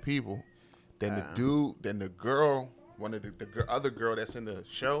robbed mad people. Then the girl, one of the other girl that's in the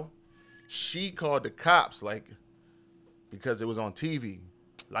show, she called the cops, like, because it was on TV.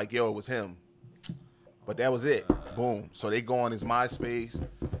 Like, yo, it was him. But that was it. Boom. So they go on his MySpace.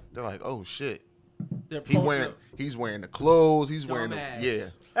 They're like, oh, shit. He's wearing the clothes. He's wearing the, yeah.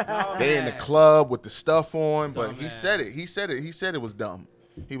 They in the club with the stuff on. But he said it. He said it was dumb.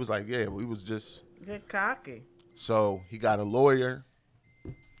 He was like, yeah, we was just. Get cocky. So he got a lawyer.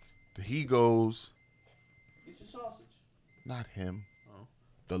 He goes. Get your sausage. Not him. Oh.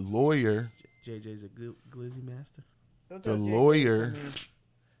 The lawyer. JJ's a glizzy master. The lawyer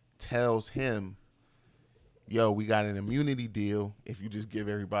tells him, yo, we got an immunity deal if you just give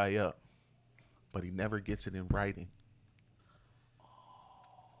everybody up. But he never gets it in writing.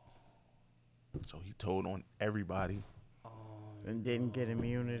 So he told on everybody. And didn't get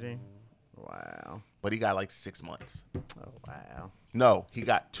immunity. Wow. But he got like 6 months. Oh, wow. No, he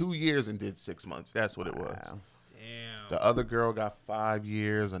got 2 years and did 6 months. That's what it was. Damn. The other girl got 5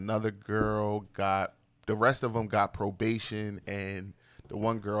 years. Another girl got, the rest of them got probation. And the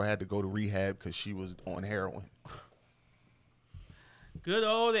one girl had to go to rehab because she was on heroin. Good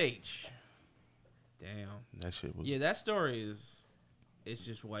old H. Damn. That shit was. Yeah, that story is, it's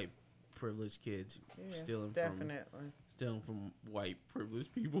just white privileged kids stealing from white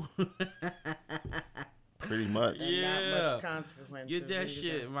privileged people. Pretty much. And not much consequences. Get that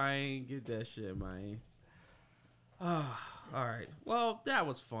shit, man. Get that shit, man. Oh, all right. Well, that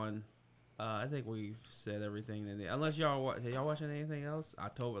was fun. I think we've said everything in there. Unless y'all watching anything else?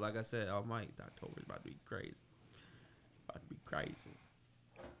 October, like I said, October's about to be crazy. About to be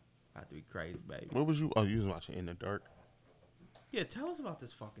crazy, baby. What was you? Oh, you was watching In the Dark. Yeah, tell us about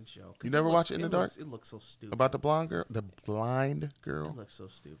this fucking show. You never watched In the Dark? It looks so stupid. About the blind girl? The blind girl? It looks so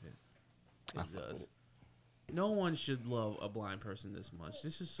stupid. It does. No one should love a blind person this much.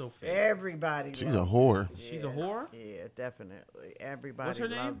 This is so fake. Everybody. She's a whore. She's a whore? Yeah, definitely. Everybody What's her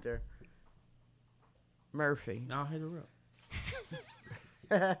loved her. Murphy. Now hit her up.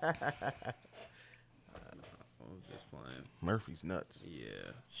 I was just playing. Murphy's nuts.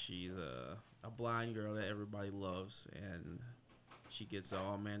 Yeah, she's a blind girl that everybody loves, and she gets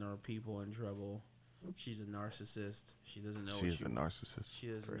all manner of people in trouble. She's a narcissist. She doesn't know. She's a narcissist. She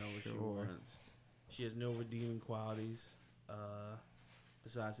doesn't know what she wants. She has no redeeming qualities,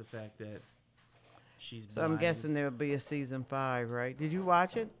 besides the fact that she's blind. So I'm guessing there will be a season 5, right? Did you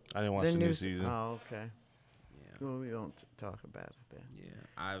watch it? I didn't watch the new season. Oh, okay. Yeah. Well, we don't talk about it then. Yeah,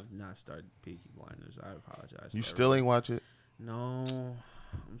 I've not started Peaky Blinders. I apologize. You still ain't watch it? No,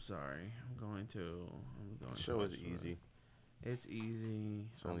 I'm sorry. I'm going to. The show is easy. It's easy.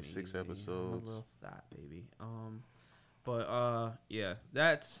 It's only 6 I'm a episodes. little fat, baby. But yeah,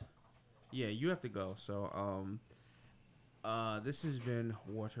 that's. Yeah, you have to go. So, this has been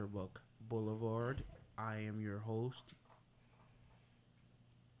Waterbook Boulevard. I am your host.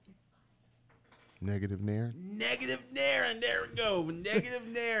 Negative Naren. Negative Naren. There we go. Negative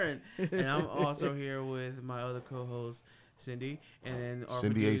Naren. And I'm also here with my other co-host, Cindy. And then our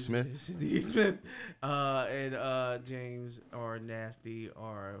Cindy A. Smith. Cindy A. Smith. And James, our nasty,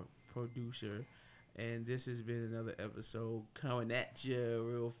 our producer. And this has been another episode coming at you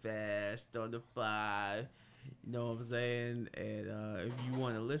real fast on the fly. You know what I'm saying? And if you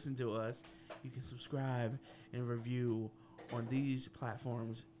want to listen to us, you can subscribe and review on these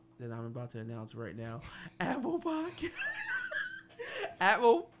platforms that I'm about to announce right now. Apple Podcast,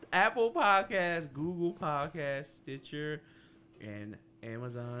 Apple Podcast, Google Podcast, Stitcher, and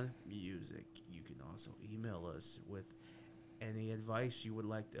Amazon Music. You can also email us with any advice you would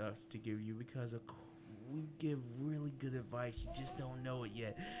like us to give you, because we give really good advice. You just don't know it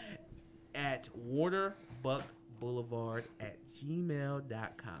yet. At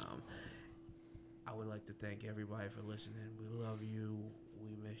waterbuckboulevard@gmail.com. I would like to thank everybody for listening. We love you.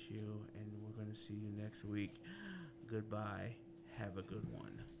 We miss you. And we're going to see you next week. Goodbye. Have a good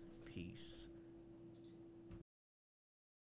one. Peace.